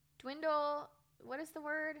 Dwindle. What is the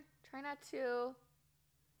word? Try not to.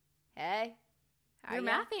 Hey. Your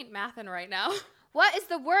math ain't mathin' right now. What is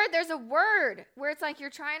the word? There's a word where it's like you're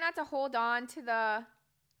trying not to hold on to the.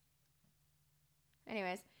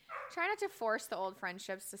 Anyways, Try not to force the old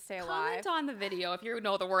friendships to stay alive. Comment on the video if you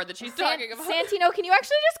know the word that she's talking about. Santino, can you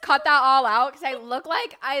actually just cut that all out? Because I look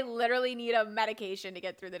like I literally need a medication to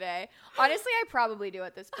get through the day. Honestly, I probably do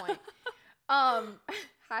at this point.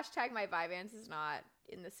 Hashtag my Vyvanse is not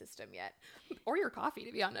in the system yet. Or your coffee,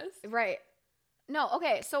 to be honest. Right. No,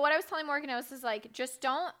 okay. So what I was telling Morgan is like, just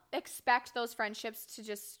don't expect those friendships to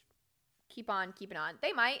just keep on keeping on.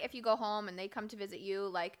 They might if you go home and they come to visit you,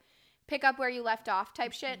 like pick up where you left off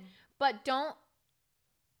type shit. But don't.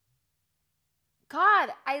 God,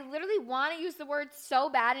 I literally want to use the word so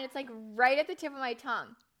bad, and it's like right at the tip of my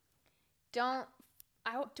tongue. Don't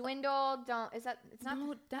dwindle. Don't. Is that? It's not.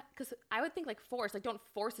 No, because I would think like force. Like don't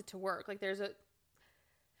force it to work. Like there's a.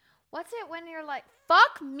 What's it when you're like,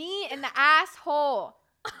 fuck me in the asshole?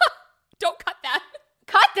 Don't cut that.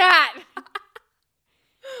 Cut that.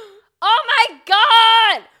 Oh my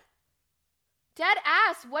God. Dead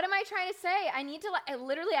ass. What am I trying to say? I need to,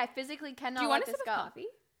 I physically cannot let this go. Do you want a sip of coffee?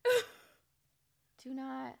 Do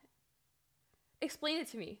not. Explain it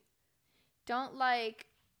to me. Don't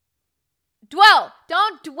dwell.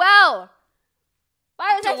 Don't dwell.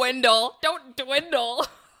 Why is dwindle? Don't dwindle.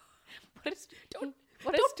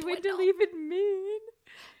 What does dwindle even mean?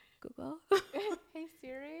 Google. Hey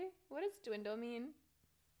Siri, what does dwindle mean?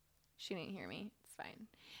 She didn't hear me. It's fine.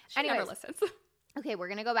 She never listens. Okay, we're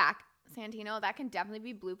gonna go back. Santino, that can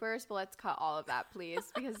definitely be bloopers, but let's cut all of that,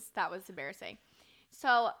 please, because that was embarrassing.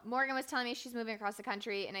 So Morgan was telling me she's moving across the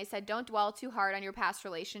country, and I said, don't dwell too hard on your past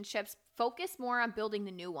relationships. Focus more on building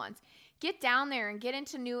the new ones. Get down there and get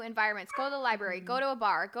into new environments. Go to the library. Go to a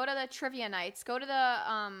bar. Go to the trivia nights. Go to the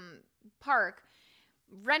park.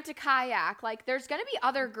 Rent a kayak. Like, there's going to be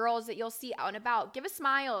other girls that you'll see out and about. Give a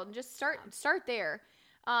smile and just start there.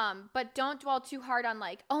 But don't dwell too hard on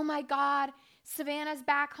like, oh my God, Savannah's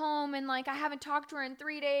back home and like I haven't talked to her in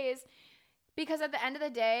 3 days. Because at the end of the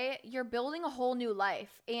day, you're building a whole new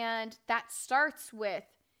life. And that starts with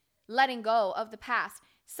letting go of the past.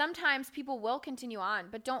 Sometimes people will continue on,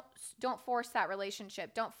 but don't force that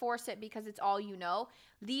relationship. Don't force it because it's all you know.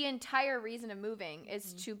 The entire reason of moving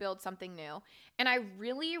is to build something new. And I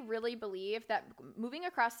really, really believe that moving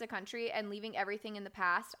across the country and leaving everything in the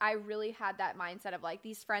past, I really had that mindset of like,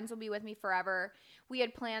 these friends will be with me forever. We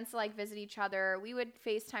had plans to like visit each other. We would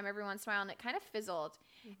FaceTime every once in a while, and it kind of fizzled.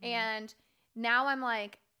 And now I'm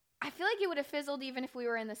like, I feel like it would have fizzled even if we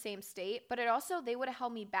were in the same state, but they would have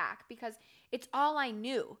held me back because it's all I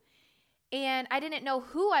knew. And I didn't know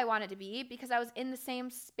who I wanted to be because I was in the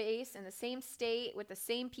same space, in the same state, with the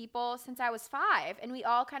same people since I was 5. And we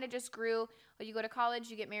all kind of just grew. Well, you go to college,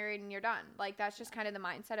 you get married, and you're done. Like, that's just kind of the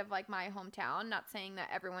mindset of, like, my hometown. Not saying that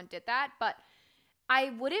everyone did that, but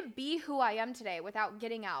I wouldn't be who I am today without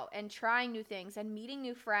getting out and trying new things and meeting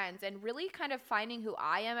new friends and really kind of finding who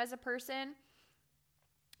I am as a person.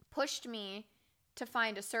 Pushed me to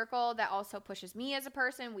find a circle that also pushes me as a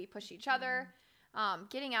person. We push each other.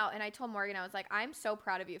 Getting out, and I told Morgan, I was like, I'm so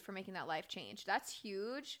proud of you for making that life change. That's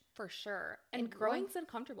huge. For sure. And growing's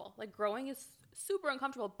uncomfortable. Like, growing is super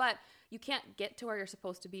uncomfortable, but you can't get to where you're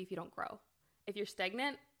supposed to be if you don't grow. If you're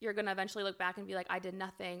stagnant, you're going to eventually look back and be like, I did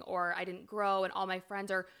nothing, or I didn't grow, and all my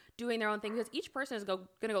friends are doing their own thing, because each person is going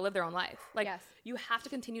to go live their own life. Like, yes. You have to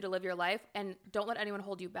continue to live your life, and don't let anyone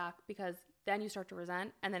hold you back, because then you start to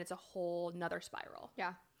resent, and then it's a whole nother spiral.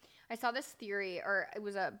 Yeah. I saw this theory, or it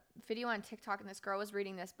was a video on TikTok, and this girl was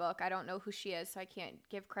reading this book. I don't know who she is, so I can't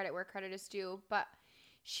give credit where credit is due, but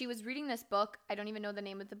she was reading this book. I don't even know the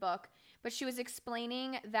name of the book, but she was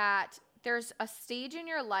explaining that there's a stage in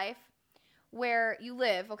your life where you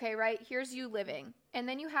live, okay, right? Here's you living, and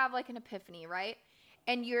then you have like an epiphany, right?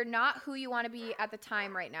 And you're not who you want to be at the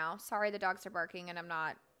time right now. Sorry, the dogs are barking, and I'm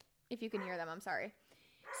not, if you can hear them, I'm sorry.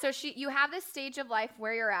 So you have this stage of life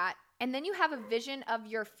where you're at, and then you have a vision of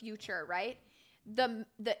your future, right? The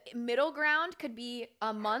middle ground could be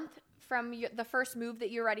a month from the first move that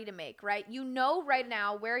you're ready to make, right? You know right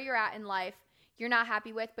now where you're at in life you're not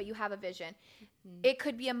happy with, but you have a vision. Mm-hmm. It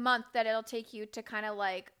could be a month that it'll take you to kind of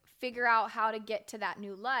like figure out how to get to that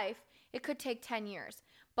new life. It could take 10 years.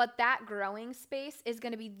 But that growing space is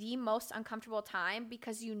going to be the most uncomfortable time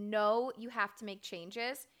because you know you have to make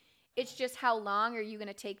changes. It's just how long are you going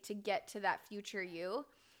to take to get to that future you?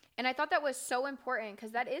 And I thought that was so important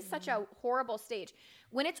because that is such a horrible stage.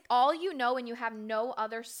 When it's all you know and you have no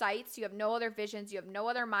other sights, you have no other visions, you have no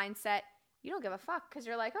other mindset, you don't give a fuck because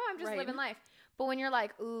you're like, oh, I'm just living life. But when you're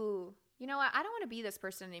like, ooh, you know what? I don't want to be this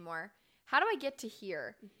person anymore. How do I get to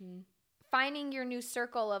here? Mm-hmm. Finding your new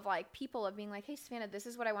circle of like people of being like, hey, Savannah, this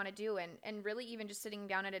is what I want to do. And really even just sitting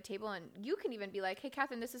down at a table and you can even be like, hey,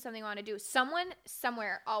 Catherine, this is something I want to do. Someone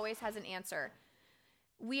somewhere always has an answer.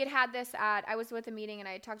 we had this I was with a meeting and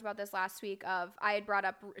I had talked about this last week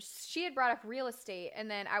she had brought up real estate, and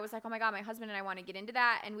then I was like, oh my God, my husband and I want to get into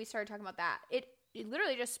that. And we started talking about that. It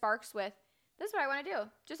literally just sparks with, this is what I want to do.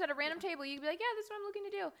 Just at a random table, you could be like, yeah, this is what I'm looking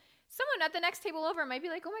to do. Someone at the next table over might be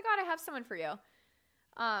like, oh my God, I have someone for you.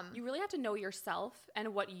 You really have to know yourself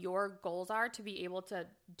and what your goals are to be able to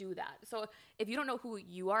do that. So if you don't know who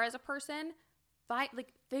you are as a person,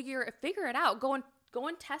 figure it out. Go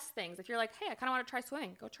and test things. If you're like, hey, I kind of want to try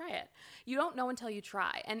swimming, go try it. You don't know until you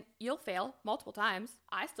try, and you'll fail multiple times.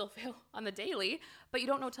 I still fail on the daily, but you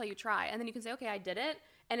don't know until you try. And then you can say, okay, I did it,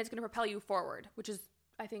 and it's going to propel you forward, which is,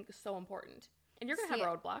 I think, so important. And you're going to have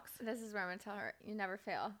roadblocks. This is where I'm going to tell her, you never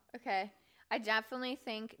fail. Okay. I definitely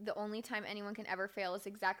think the only time anyone can ever fail is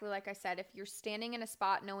exactly like I said. If you're standing in a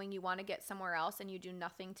spot knowing you want to get somewhere else and you do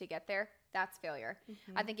nothing to get there, that's failure.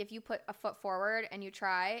 Mm-hmm. I think if you put a foot forward and you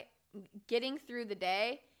try, getting through the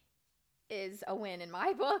day is a win in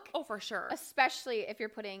my book. Oh, for sure. Especially if you're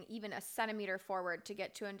putting even a centimeter forward to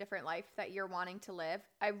get to a different life that you're wanting to live.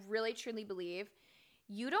 I really, truly believe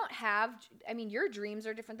your dreams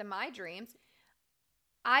are different than my dreams.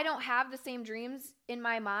 I don't have the same dreams in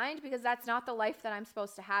my mind because that's not the life that I'm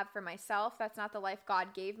supposed to have for myself. That's not the life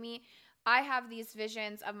God gave me. I have these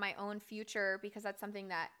visions of my own future because that's something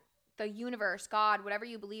that the universe, God, whatever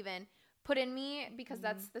you believe in, put in me because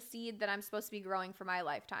that's the seed that I'm supposed to be growing for my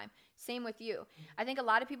lifetime. Same with you. I think a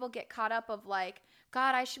lot of people get caught up of like,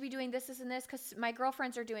 God, I should be doing this, and this because my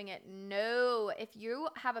girlfriends are doing it. No, if you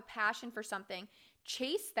have a passion for something,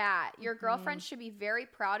 chase that. Your girlfriend should be very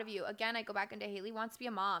proud of you. Again, I go back into Haley wants to be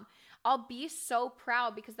a mom. I'll be so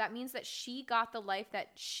proud because that means that she got the life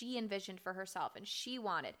that she envisioned for herself and she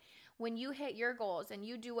wanted. When you hit your goals and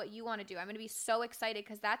you do what you want to do, I'm going to be so excited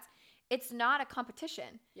because it's not a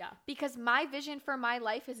competition. Yeah. Because my vision for my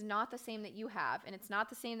life is not the same that you have, and it's not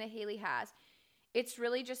the same that Haley has. It's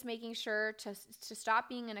really just making sure to stop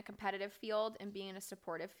being in a competitive field and being in a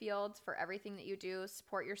supportive field for everything that you do.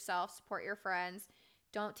 Support yourself, support your friends.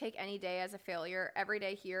 Don't take any day as a failure. Every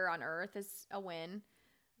day here on earth is a win.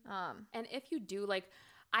 And if you do,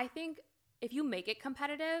 I think if you make it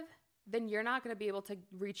competitive, then you're not going to be able to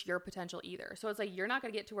reach your potential either. So it's like you're not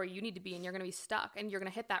going to get to where you need to be, and you're going to be stuck, and you're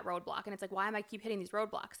going to hit that roadblock. And it's like, why am I keep hitting these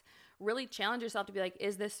roadblocks? Really challenge yourself to be like,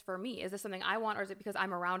 is this for me? Is this something I want, or is it because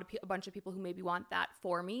I'm around a bunch of people who maybe want that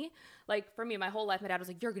for me? Like for me, my whole life, my dad was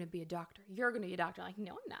like, you're going to be a doctor. You're going to be a doctor. I'm like,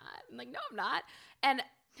 no, I'm not. I'm like, no, I'm not. And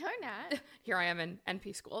no, I'm not. Here I am in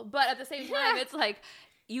NP school. But at the same time, it's like,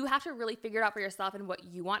 you have to really figure it out for yourself and what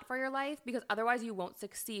you want for your life, because otherwise you won't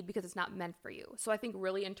succeed because it's not meant for you. So I think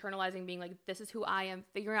really internalizing, being like, this is who I am,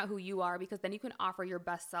 figuring out who you are, because then you can offer your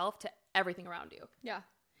best self to everything around you. Yeah.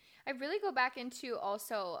 I really go back into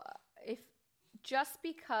also if just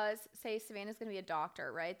because, say, Savannah's going to be a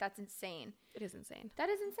doctor, right? That's insane. It is insane. That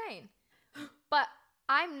is insane. But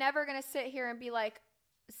I'm never going to sit here and be like,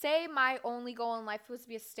 say my only goal in life was to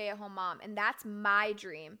be a stay-at-home mom, and that's my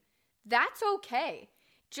dream. That's okay.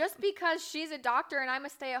 Just because she's a doctor and I'm a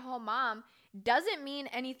stay-at-home mom doesn't mean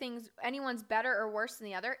anyone's better or worse than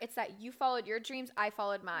the other. It's that you followed your dreams, I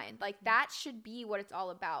followed mine. Like, that should be what it's all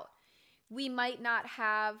about. You might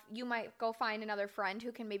go find another friend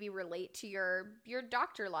who can maybe relate to your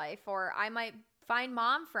doctor life, or I might find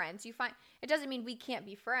mom friends. It doesn't mean we can't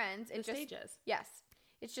be friends. It's stages. Yes.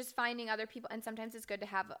 It's just finding other people, and sometimes it's good to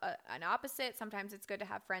have an opposite. Sometimes it's good to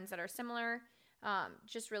have friends that are similar.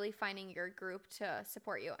 Just really finding your group to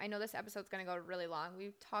support you. I know this episode's going to go really long.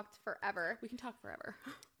 We've talked forever. We can talk forever.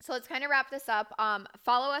 So let's kind of wrap this up.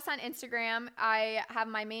 Follow us on Instagram. I have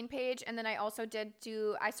my main page, and then I also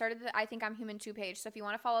I started the I Think I'm Human 2 page. So if you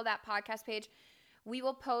want to follow that podcast page, we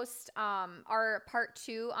will post our part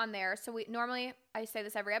 2 on there. So normally, I say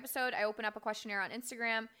this every episode, I open up a questionnaire on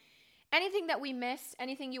Instagram. Anything that we missed,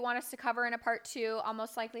 anything you want us to cover in a part 2, I'll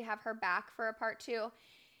most likely have her back for a part 2.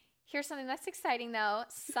 Here's something that's exciting, though.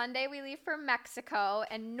 Sunday, we leave for Mexico,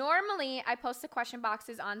 and normally I post the question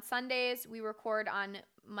boxes on Sundays. We record on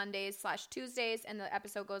Mondays/Tuesdays, and the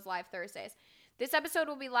episode goes live Thursdays. This episode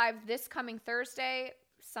will be live this coming Thursday.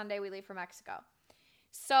 Sunday, we leave for Mexico.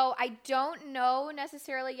 So I don't know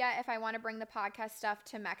necessarily yet if I want to bring the podcast stuff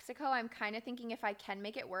to Mexico. I'm kind of thinking if I can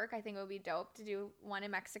make it work, I think it would be dope to do one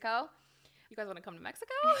in Mexico. You guys want to come to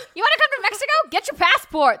Mexico? You want to come to Mexico? Get your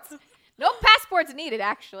passports. No passports needed,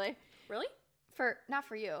 actually. Really? Not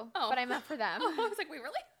for you, but I meant for them. Oh, I was like, wait,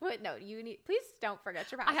 really? But no, please don't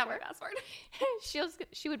forget your passport. I have my passport.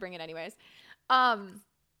 She would bring it anyways.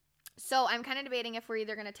 So I'm kind of debating if we're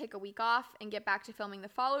either going to take a week off and get back to filming the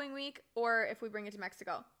following week, or if we bring it to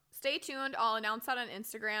Mexico. Stay tuned. I'll announce that on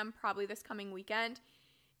Instagram probably this coming weekend.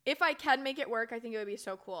 If I can make it work, I think it would be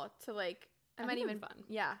so cool to I might even fun.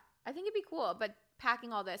 Yeah, I think it'd be cool. But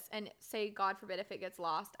packing all this and say, God forbid, if it gets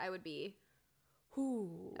lost, I would be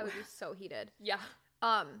so heated. Yeah.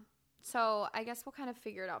 So I guess we'll kind of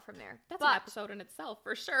figure it out from there. That's an episode in itself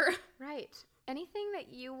for sure. Right. Anything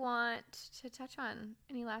that you want to touch on?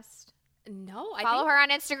 Any last? No, Follow her on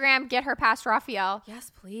Instagram. Get her past Raphael.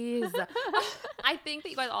 Yes, please. I think that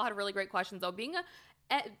you guys all had really great questions, though.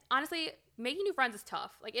 Honestly, making new friends is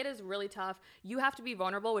tough. Like, it is really tough. You have to be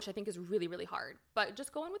vulnerable, which I think is really, really hard. But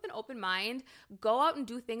just go in with an open mind. Go out and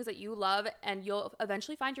do things that you love, and you'll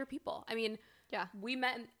eventually find your people. I mean, yeah, we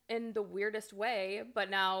met in the weirdest way,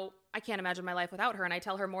 but now I can't imagine my life without her, and I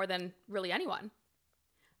tell her more than really anyone.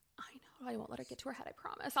 I know. I won't let her get to her head, I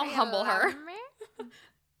promise. I'll humble her.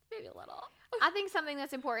 Maybe a little. I think something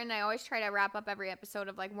that's important, I always try to wrap up every episode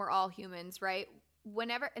of, like, we're all humans, right?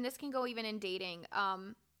 Whenever, and this can go even in dating,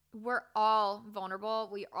 we're all vulnerable.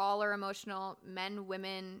 We all are emotional, men,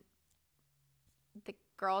 women, the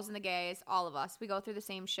girls and the gays, all of us. We go through the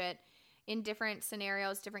same shit in different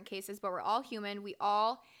scenarios, different cases, but we're all human. We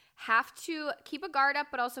all have to keep a guard up,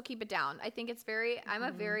 but also keep it down. I think it's very,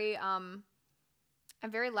 I'm very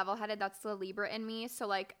level-headed. That's the Libra in me. So,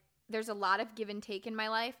 like, there's a lot of give and take in my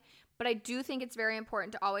life, but I do think it's very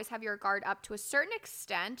important to always have your guard up to a certain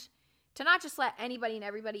extent, to not just let anybody and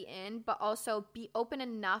everybody in, but also be open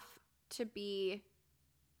enough to be,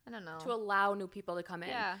 I don't know, to allow new people to come in.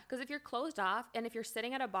 Yeah. Because if you're closed off and if you're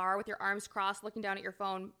sitting at a bar with your arms crossed looking down at your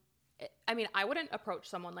phone, I mean, I wouldn't approach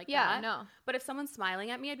someone like that. Yeah, no. But if someone's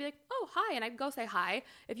smiling at me, I'd be like, oh, hi. And I'd go say hi.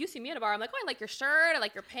 If you see me at a bar, I'm like, oh, I like your shirt. I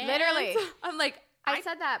like your pants. Literally. I'm like, I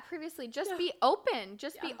said that previously. Just be open.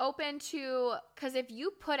 Just be open to, because if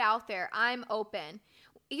you put out there, I'm open,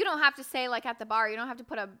 you don't have to say, like, at the bar, you don't have to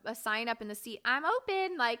put a sign up in the seat, I'm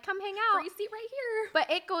open, like, come hang out. Free seat right here.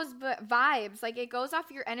 But it goes vibes. Like, it goes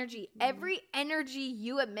off your energy. Every energy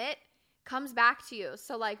you emit comes back to you.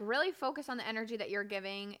 So, like, really focus on the energy that you're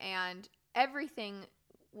giving, and everything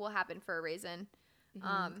will happen for a reason.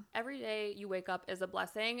 Every day you wake up is a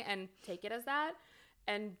blessing, and take it as that,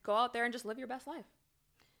 and go out there and just live your best life.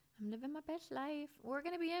 I'm living my best life. We're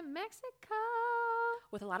going to be in Mexico.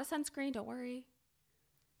 With a lot of sunscreen, don't worry.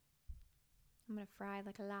 I'm going to fry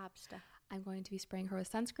like a lobster. I'm going to be spraying her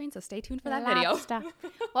with sunscreen, so stay tuned for that video.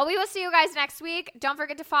 Well, we will see you guys next week. Don't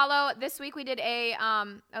forget to follow. This week we did a,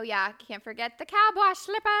 can't forget the cowboy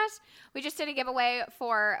slippers. We just did a giveaway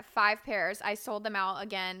for 5 pairs. I sold them out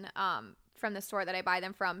again from the store that I buy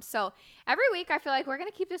them from. So every week I feel like we're going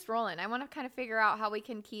to keep this rolling. I want to kind of figure out how we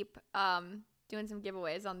can keep doing some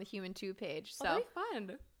giveaways on the Human 2 page. So that'll be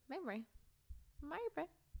fun. Maybe.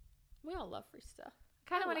 We all love free stuff.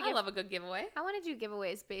 I love a good giveaway. I want to do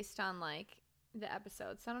giveaways based on, like, the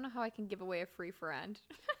episodes. So I don't know how I can give away a free friend.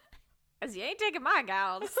 Because you ain't taking my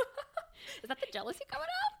gals. Is that the jealousy coming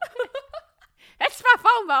up? That's my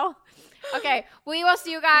FOMO. Okay, we will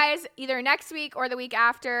see you guys either next week or the week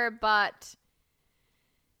after, but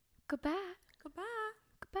goodbye. Goodbye.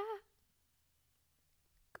 Goodbye.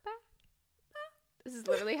 Goodbye. This is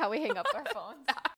literally how we hang up our phones.